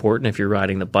increasingly important if you're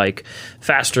riding the bike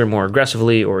faster, more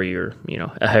aggressively, or you're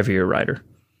a heavier rider.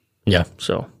 Yeah,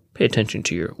 so pay attention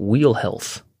to your wheel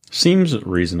health. Seems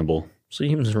reasonable.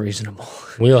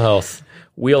 Wheel health.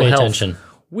 Wheel Pay health. attention.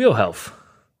 Wheel health.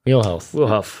 Wheel health. Wheel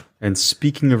health. And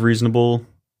speaking of reasonable,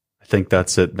 I think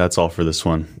that's it. That's all for this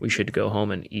one. We should go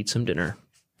home and eat some dinner.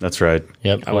 That's right.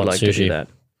 Yep, I would like to do that.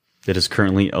 It is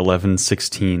currently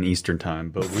 11:16 Eastern time,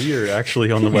 but we are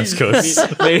actually on the West Coast.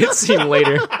 Made it seem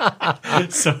later.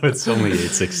 So it's only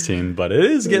 8:16, but it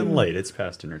is getting late. It's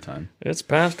past dinner time. It's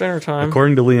past dinner time.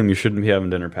 According to Liam, you shouldn't be having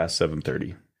dinner past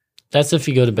 7:30. That's if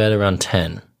you go to bed around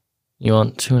 10. You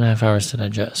want 2.5 hours to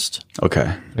digest.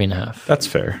 Okay. 3.5. That's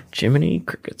fair. Jiminy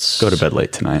Crickets. Go to bed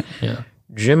late tonight. Yeah.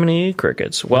 Jiminy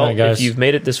Crickets. Well, right, guys. if you've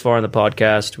made it this far in the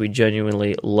podcast, we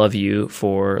genuinely love you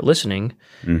for listening.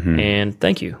 And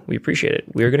thank you. We appreciate it.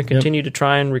 We are going to continue to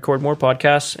try and record more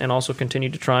podcasts and also continue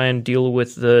to try and deal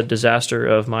with the disaster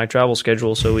of my travel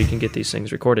schedule so we can get these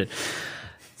things recorded.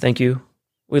 Thank you.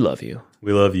 We love you.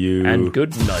 We love you. And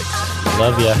good night.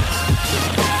 Love ya.